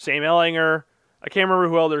 Sam Ellinger. I can't remember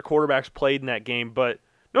who other quarterbacks played in that game, but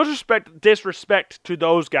no disrespect to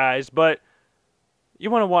those guys, but you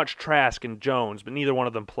want to watch Trask and Jones, but neither one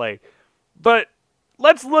of them played. But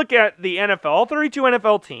let's look at the NFL, all 32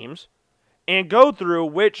 NFL teams, and go through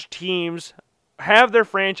which teams have their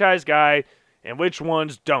franchise guy and which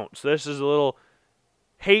ones don't. So this is a little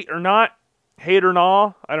hate or naw,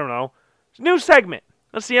 I don't know. It's a new segment.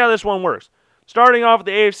 Let's see how this one works. Starting off with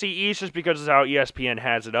the AFC East, just because this is how ESPN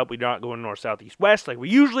has it up. We're not going north, south, east, west like we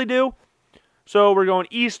usually do. So we're going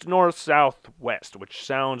east, north, south, west, which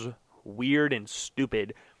sounds weird and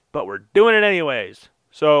stupid, but we're doing it anyways.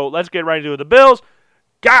 So let's get right into it. The Bills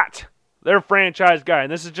got their franchise guy,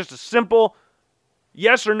 and this is just a simple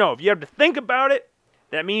yes or no. If you have to think about it,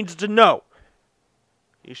 that means it's a no.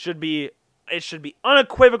 It should be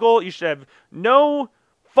unequivocal. You should have no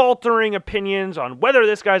faltering opinions on whether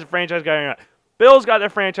this guy's a franchise guy or not. Bills got their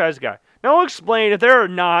franchise guy. Now we'll explain if they're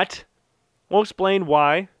not. We'll explain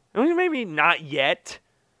why. Maybe not yet,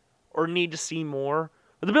 or need to see more.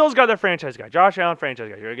 But the Bills got their franchise guy. Josh Allen, franchise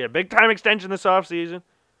guy. You're going to get a big-time extension this offseason.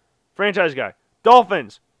 Franchise guy.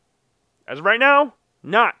 Dolphins. As of right now,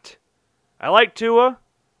 not. I like Tua.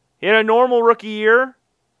 He had a normal rookie year.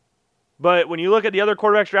 But when you look at the other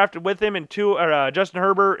quarterbacks drafted with him, and Justin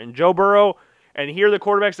Herbert and Joe Burrow, and here are the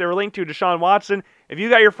quarterbacks they were linked to, Deshaun Watson, if you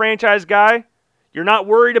got your franchise guy, you're not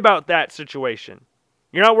worried about that situation.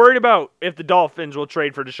 You're not worried about if the Dolphins will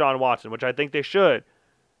trade for Deshaun Watson, which I think they should.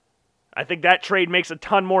 I think that trade makes a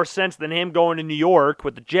ton more sense than him going to New York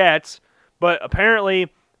with the Jets, but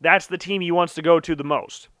apparently that's the team he wants to go to the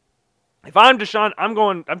most. If I'm Deshaun,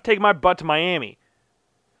 I'm taking my butt to Miami.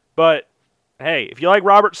 But hey, if you like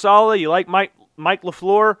Robert Saleh, you like Mike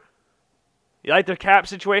LaFleur, you like the cap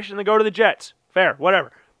situation, then go to the Jets. Fair,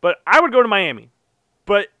 whatever. But I would go to Miami.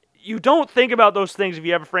 But you don't think about those things if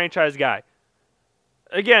you have a franchise guy.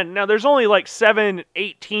 Again, now there's only like 7,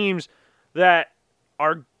 8 teams that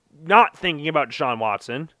are not thinking about Deshaun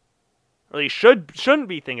Watson. Or they shouldn't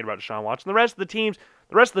be thinking about Deshaun Watson. The rest of the teams,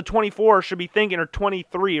 the rest of the 24 should be thinking, or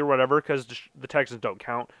 23 or whatever, because the Texans don't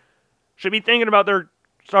count, should be thinking about their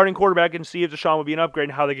starting quarterback and see if Deshaun would be an upgrade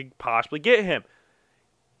and how they could possibly get him.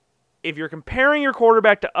 If you're comparing your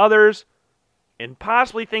quarterback to others and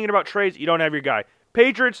possibly thinking about trades, you don't have your guy.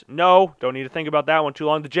 Patriots, no, don't need to think about that one too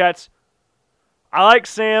long. The Jets, I like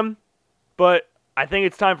Sam, but I think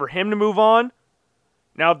it's time for him to move on.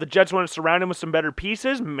 Now, if the Jets want to surround him with some better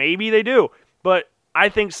pieces, maybe they do. But I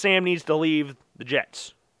think Sam needs to leave the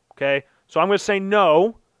Jets. Okay? So I'm going to say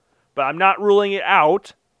no, but I'm not ruling it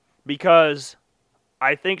out because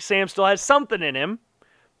I think Sam still has something in him.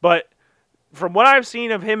 But from what I've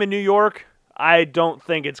seen of him in New York, I don't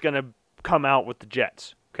think it's going to come out with the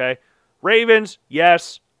Jets. Okay? Ravens,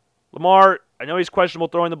 yes. Lamar, I know he's questionable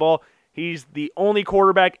throwing the ball. He's the only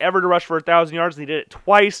quarterback ever to rush for 1,000 yards, and he did it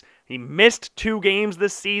twice. He missed 2 games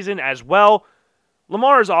this season as well.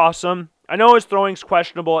 Lamar is awesome. I know his throwing's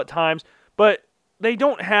questionable at times, but they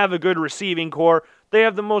don't have a good receiving core. They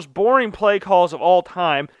have the most boring play calls of all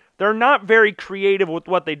time. They're not very creative with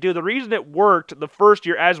what they do. The reason it worked the first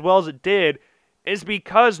year as well as it did is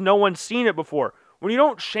because no one's seen it before. When you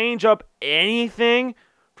don't change up anything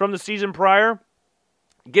from the season prior,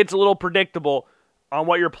 it gets a little predictable on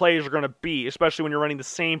what your plays are going to be, especially when you're running the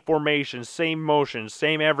same formation, same motions,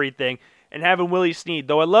 same everything, and having Willie Snead.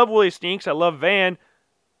 Though I love Willie Sneaks, I love Van,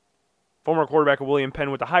 former quarterback of William Penn,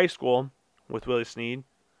 went to high school with Willie Snead.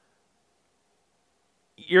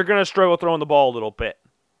 You're going to struggle throwing the ball a little bit.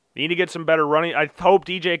 You need to get some better running. I hope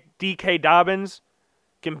DK Dobbins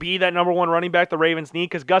can be that number 1 running back the Ravens need,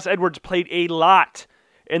 because Gus Edwards played a lot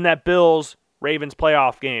in that Bills-Ravens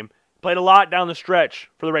playoff game. Played a lot down the stretch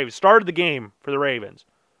for the Ravens. Started the game for the Ravens.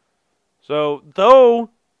 So, though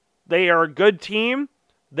they are a good team,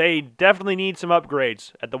 they definitely need some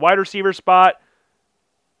upgrades at the wide receiver spot,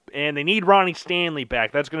 and they need Ronnie Stanley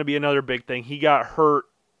back. That's going to be another big thing. He got hurt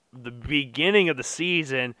the beginning of the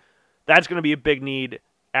season. That's going to be a big need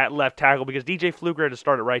at left tackle because DJ Fluker had to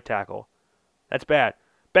start at right tackle. That's bad.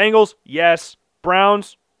 Bengals, yes.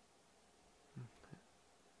 Browns,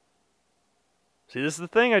 see, this is the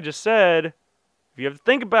thing I just said. If you have to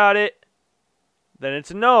think about it, then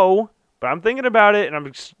it's a no. But I'm thinking about it, and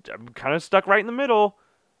I'm kind of stuck right in the middle.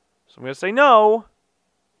 So I'm going to say no.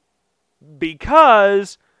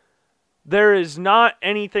 Because there is not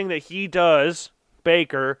anything that he does,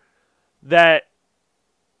 Baker, that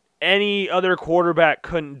any other quarterback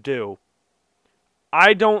couldn't do.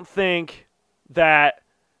 I don't think that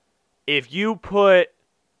if you put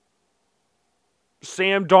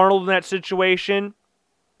Sam Darnold in that situation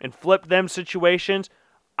and flip them situations,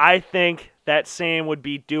 I think that Sam would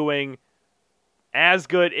be doing as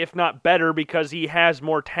good, if not better, because he has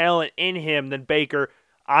more talent in him than Baker,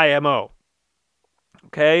 IMO.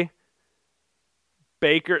 Okay?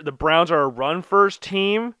 Baker, the Browns are a run-first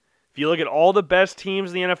team. If you look at all the best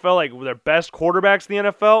teams in the NFL, like their best quarterbacks in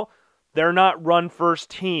the NFL, they're not run-first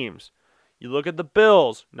teams. You look at the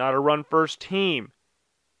Bills, not a run-first team.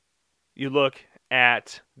 You look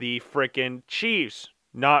at the frickin' Chiefs,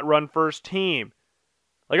 not run first team.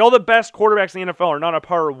 Like all the best quarterbacks in the NFL are not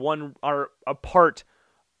a part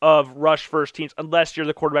of rush first teams unless you're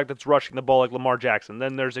the quarterback that's rushing the ball like Lamar Jackson.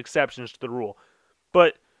 Then there's exceptions to the rule.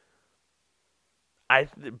 But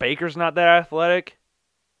Baker's not that athletic.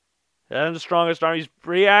 And the strongest arm. He's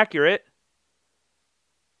pretty accurate.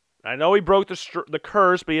 I know he broke the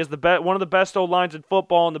curse, but he has one of the best O-lines in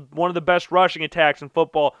football and one of the best rushing attacks in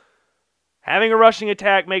football. Having a rushing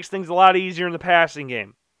attack makes things a lot easier in the passing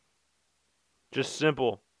game. Just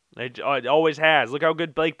simple. It always has. Look how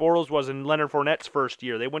good Blake Bortles was in Leonard Fournette's first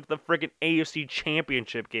year. They went to the freaking AFC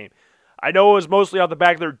Championship game. I know it was mostly off the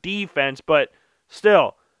back of their defense, but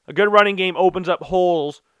still, a good running game opens up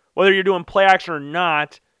holes. Whether you're doing play action or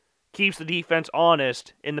not, keeps the defense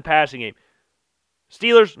honest in the passing game.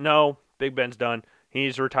 Steelers, no. Big Ben's done. He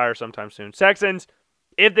needs to retire sometime soon. Texans,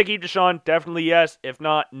 if they keep Deshaun, definitely yes. If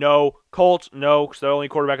not, no. Colts, no, because the only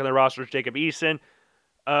quarterback on their roster is Jacob Eason.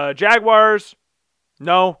 Jaguars,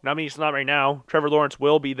 no. I mean, he's not right now. Trevor Lawrence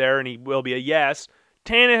will be there, and he will be a yes.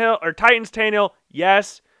 Titans, Tannehill,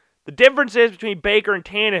 yes. The difference is between Baker and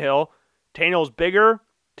Tannehill. Tannehill's bigger.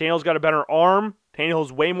 Tannehill's got a better arm.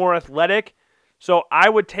 Tannehill's way more athletic. So I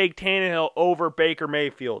would take Tannehill over Baker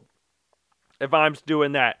Mayfield if I'm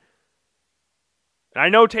doing that. And I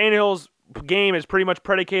know Tannehill's game is pretty much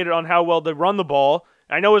predicated on how well they run the ball.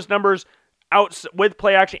 I know his numbers out with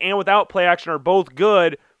play action and without play action are both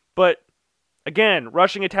good, but again,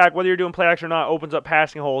 rushing attack, whether you're doing play action or not, opens up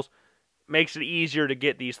passing holes, makes it easier to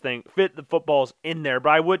get these things, fit the footballs in there.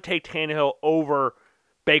 But I would take Tannehill over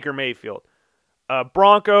Baker Mayfield.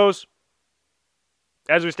 Broncos,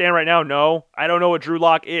 as we stand right now, no. I don't know what Drew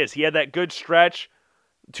Lock is. He had that good stretch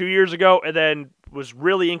 2 years ago and then was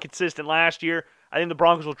really inconsistent last year. I think the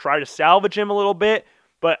Broncos will try to salvage him a little bit,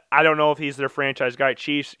 but I don't know if he's their franchise guy.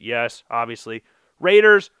 Chiefs, yes, obviously.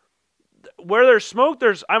 Raiders, where there's smoke,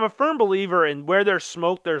 I'm a firm believer in where there's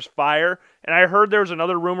smoke, there's fire. And I heard there was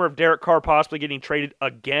another rumor of Derek Carr possibly getting traded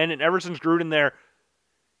again. And ever since Gruden there,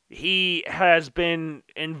 he has been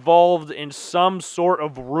involved in some sort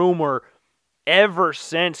of rumor ever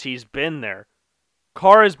since he's been there.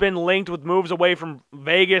 Carr has been linked with moves away from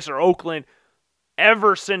Vegas or Oakland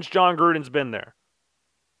ever since John Gruden's been there.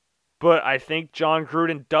 But I think John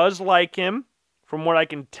Gruden does like him, from what I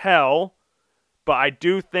can tell. But I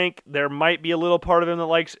do think there might be a little part of him that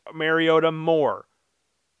likes Mariota more.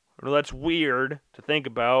 I know that's weird to think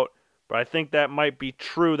about, but I think that might be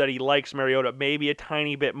true that he likes Mariota maybe a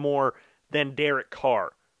tiny bit more than Derek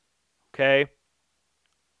Carr. Okay?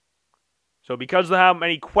 So because of how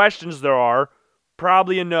many questions there are,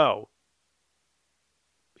 probably a no.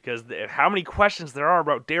 Because how many questions there are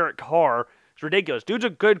about Derek Carr is ridiculous. Dude's a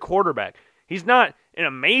good quarterback. He's not an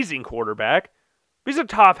amazing quarterback, but he's a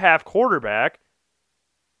top half quarterback.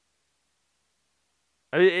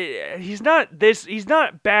 I mean, he's not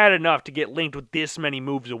bad enough to get linked with this many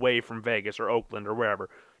moves away from Vegas or Oakland or wherever.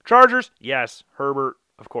 Chargers, yes. Herbert,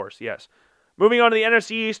 of course, yes. Moving on to the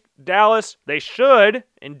NFC East, Dallas, they should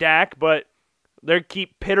in Dak, but they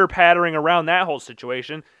keep pitter-pattering around that whole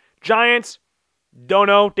situation. Giants, don't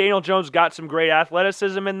know. Daniel Jones got some great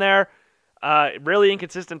athleticism in there. Really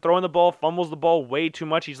inconsistent throwing the ball, fumbles the ball way too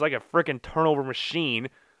much. He's like a freaking turnover machine.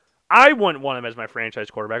 I wouldn't want him as my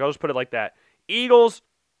franchise quarterback. I'll just put it like that. Eagles,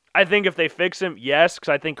 I think if they fix him, yes, because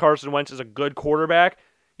I think Carson Wentz is a good quarterback.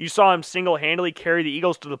 You saw him single-handedly carry the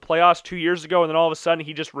Eagles to the playoffs 2 years ago, and then all of a sudden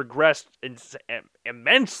he just regressed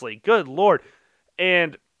immensely. Good Lord.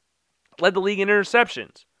 And led the league in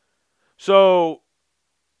interceptions. So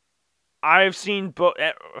I've seen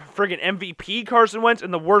friggin' MVP Carson Wentz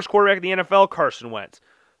and the worst quarterback in the NFL, Carson Wentz.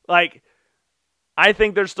 Like, I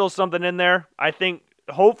think there's still something in there. I think,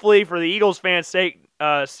 hopefully, for the Eagles fans' sake,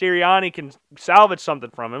 Sirianni can salvage something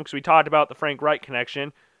from him because we talked about the Frank Reich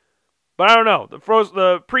connection. But I don't know. The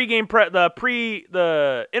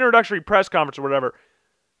introductory press conference or whatever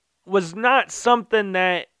was not something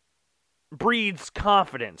that breeds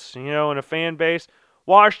confidence, in a fan base.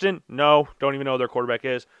 Washington, no, don't even know who their quarterback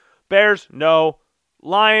is. Bears, no.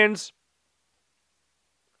 Lions,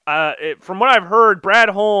 from what I've heard, Brad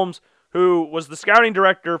Holmes, who was the scouting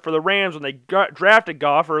director for the Rams when they drafted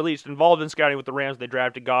Goff, or at least involved in scouting with the Rams when they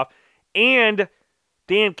drafted Goff, and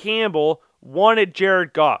Dan Campbell wanted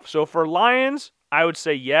Jared Goff. So for Lions, I would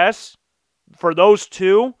say yes. For those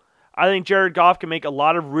two, I think Jared Goff can make a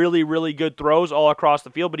lot of really, really good throws all across the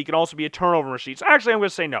field, but he can also be a turnover machine. So actually, I'm going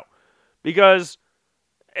to say no. Because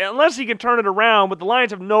unless he can turn it around, but the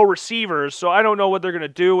Lions have no receivers, so I don't know what they're going to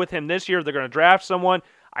do with him this year. If they're going to draft someone.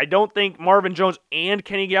 I don't think Marvin Jones and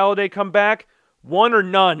Kenny Galladay come back. One or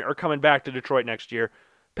none are coming back to Detroit next year.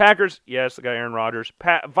 Packers, yes, they got Aaron Rodgers.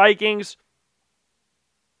 Vikings,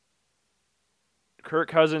 Kirk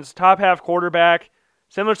Cousins, top half quarterback.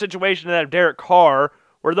 Similar situation to that of Derek Carr,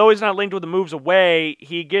 where though he's not linked with the moves away,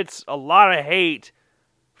 he gets a lot of hate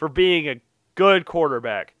for being a good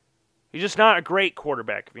quarterback. He's just not a great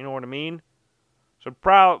quarterback, if you know what I mean. So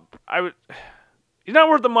he's not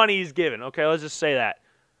worth the money he's given. Okay, let's just say that.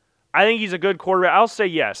 I think he's a good quarterback. I'll say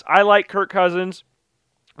yes. I like Kirk Cousins.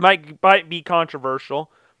 Might be controversial,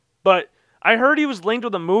 but I heard he was linked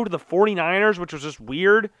with a move to the 49ers, which was just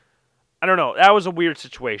weird. I don't know. That was a weird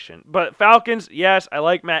situation. But Falcons, yes, I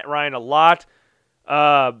like Matt Ryan a lot.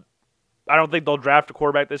 I don't think they'll draft a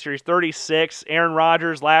quarterback this year. He's 36. Aaron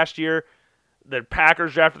Rodgers last year, the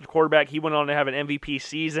Packers drafted the quarterback. He went on to have an MVP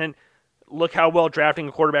season. look how well drafting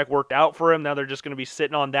a quarterback worked out for him. Now they're just going to be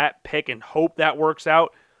sitting on that pick and hope that works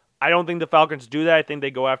out. I don't think the Falcons do that. I think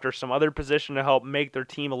they go after some other position to help make their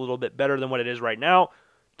team a little bit better than what it is right now.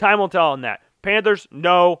 Time will tell on that. Panthers,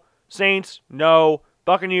 no. Saints, no.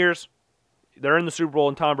 Buccaneers, they're in the Super Bowl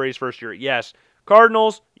in Tom Brady's first year, yes.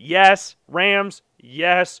 Cardinals, yes. Rams,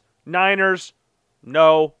 yes. Niners,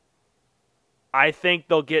 no. I think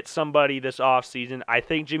they'll get somebody this offseason. I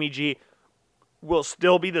think Jimmy G will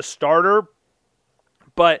still be the starter,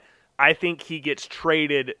 but I think he gets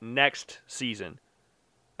traded next season.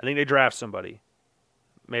 I think they draft somebody.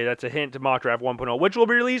 Maybe that's a hint to Mock Draft 1.0, which will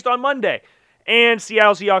be released on Monday. And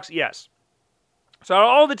Seattle Seahawks, yes. So out of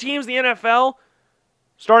all the teams in the NFL,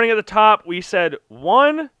 starting at the top, we said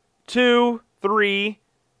 1, 2, 3.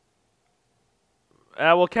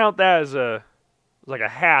 We'll count that as like a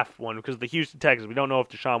half one because the Houston Texans. We don't know if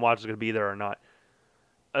Deshaun Watson is going to be there or not.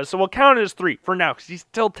 So we'll count it as 3 for now because he's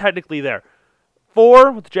still technically there.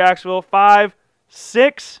 4 with Jacksonville. 5,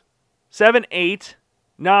 6, 7, 8,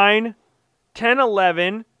 9, 10,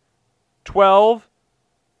 11, 12,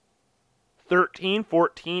 13,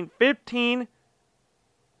 14, 15,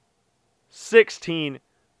 16,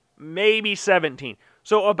 maybe 17.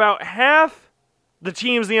 So about half the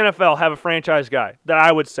teams in the NFL have a franchise guy that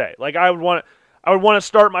I would say. Like I would want to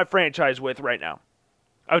start my franchise with right now.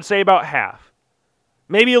 I would say about half.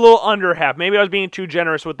 Maybe a little under half. Maybe I was being too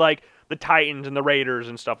generous with like the Titans and the Raiders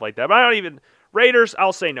and stuff like that. But I don't even Raiders,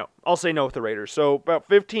 I'll say no. I'll say no with the Raiders. So about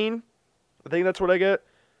 15. I think that's what I get.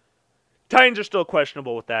 Titans are still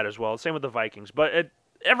questionable with that as well. Same with the Vikings. But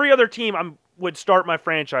every other team I would start my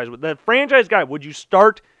franchise with. The franchise guy, would you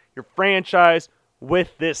start your franchise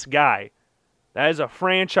with this guy? That is a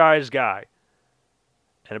franchise guy.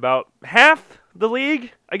 And about half the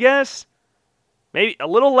league, I guess, maybe a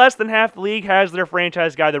little less than half the league has their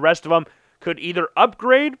franchise guy. The rest of them could either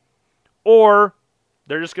upgrade or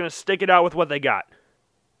they're just going to stick it out with what they got.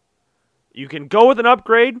 You can go with an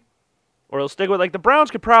upgrade or they'll stick with, like the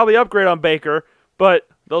Browns could probably upgrade on Baker, but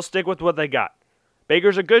they'll stick with what they got.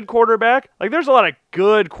 Baker's a good quarterback. Like, there's a lot of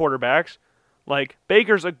good quarterbacks. Like,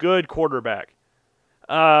 Baker's a good quarterback.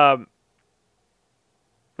 Derek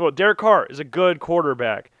Carr is a good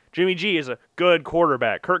quarterback. Jimmy G is a good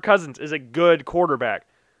quarterback. Kirk Cousins is a good quarterback.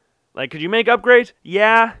 Like, could you make upgrades?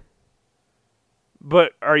 Yeah.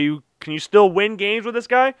 But can you still win games with this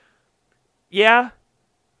guy? Yeah.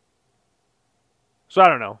 So I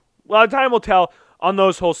don't know. Well, time will tell on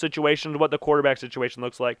those whole situations what the quarterback situation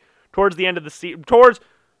looks like towards the end of the season,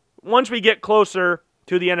 once we get closer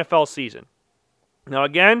to the NFL season. Now,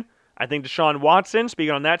 again, I think Deshaun Watson,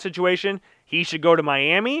 speaking on that situation, he should go to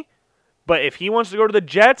Miami. But if he wants to go to the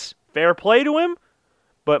Jets, fair play to him.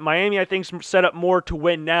 But Miami, I think, is set up more to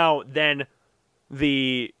win now than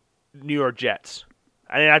the New York Jets.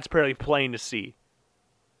 I think that's pretty plain to see.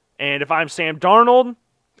 And if I'm Sam Darnold,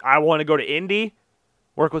 I want to go to Indy,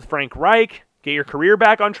 work with Frank Reich, get your career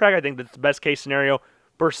back on track. I think that's the best case scenario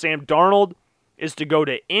for Sam Darnold is to go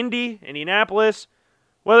to Indy, Indianapolis.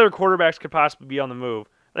 What other quarterbacks could possibly be on the move?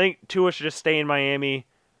 I think Tua should just stay in Miami.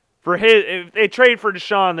 If they trade for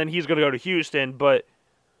Deshaun, then he's going to go to Houston, but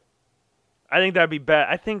I think that'd be bad.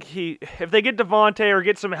 I think if they get Devontae or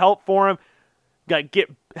get some help for him,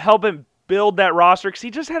 help him build that roster, because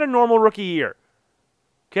he just had a normal rookie year.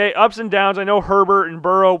 Okay, ups and downs. I know Herbert and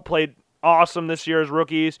Burrow played awesome this year as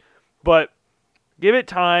rookies, but give it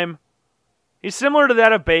time. He's similar to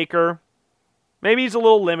that of Baker. Maybe he's a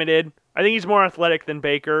little limited. I think he's more athletic than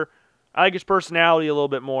Baker. I like his personality a little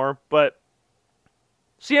bit more, but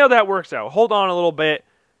see how that works out. Hold on a little bit,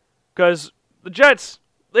 because the Jets,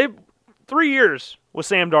 they've 3 years with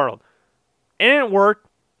Sam Darnold. It didn't work.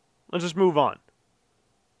 Let's just move on.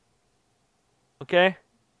 Okay?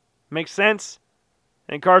 Makes sense?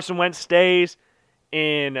 And Carson Wentz stays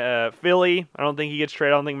in Philly. I don't think he gets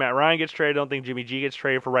traded. I don't think Matt Ryan gets traded. I don't think Jimmy G gets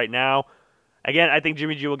traded for right now. Again, I think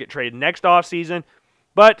Jimmy G will get traded next offseason.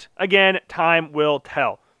 But, again, time will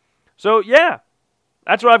tell. So, yeah,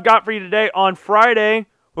 that's what I've got for you today. On Friday,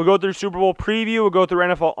 we'll go through Super Bowl preview. We'll go through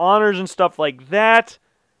NFL honors and stuff like that,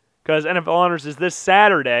 because NFL honors is this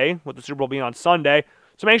Saturday, with the Super Bowl being on Sunday.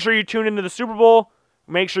 So make sure you tune into the Super Bowl.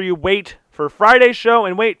 Make sure you wait for Friday's show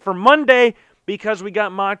and wait for Monday, because we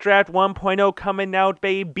got Mock Draft 1.0 coming out,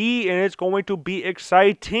 baby, and it's going to be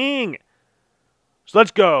exciting. So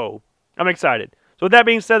let's go. I'm excited. So with that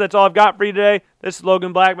being said, that's all I've got for you today. This is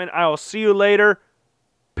Logan Blackman. I will see you later.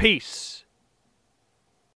 Peace.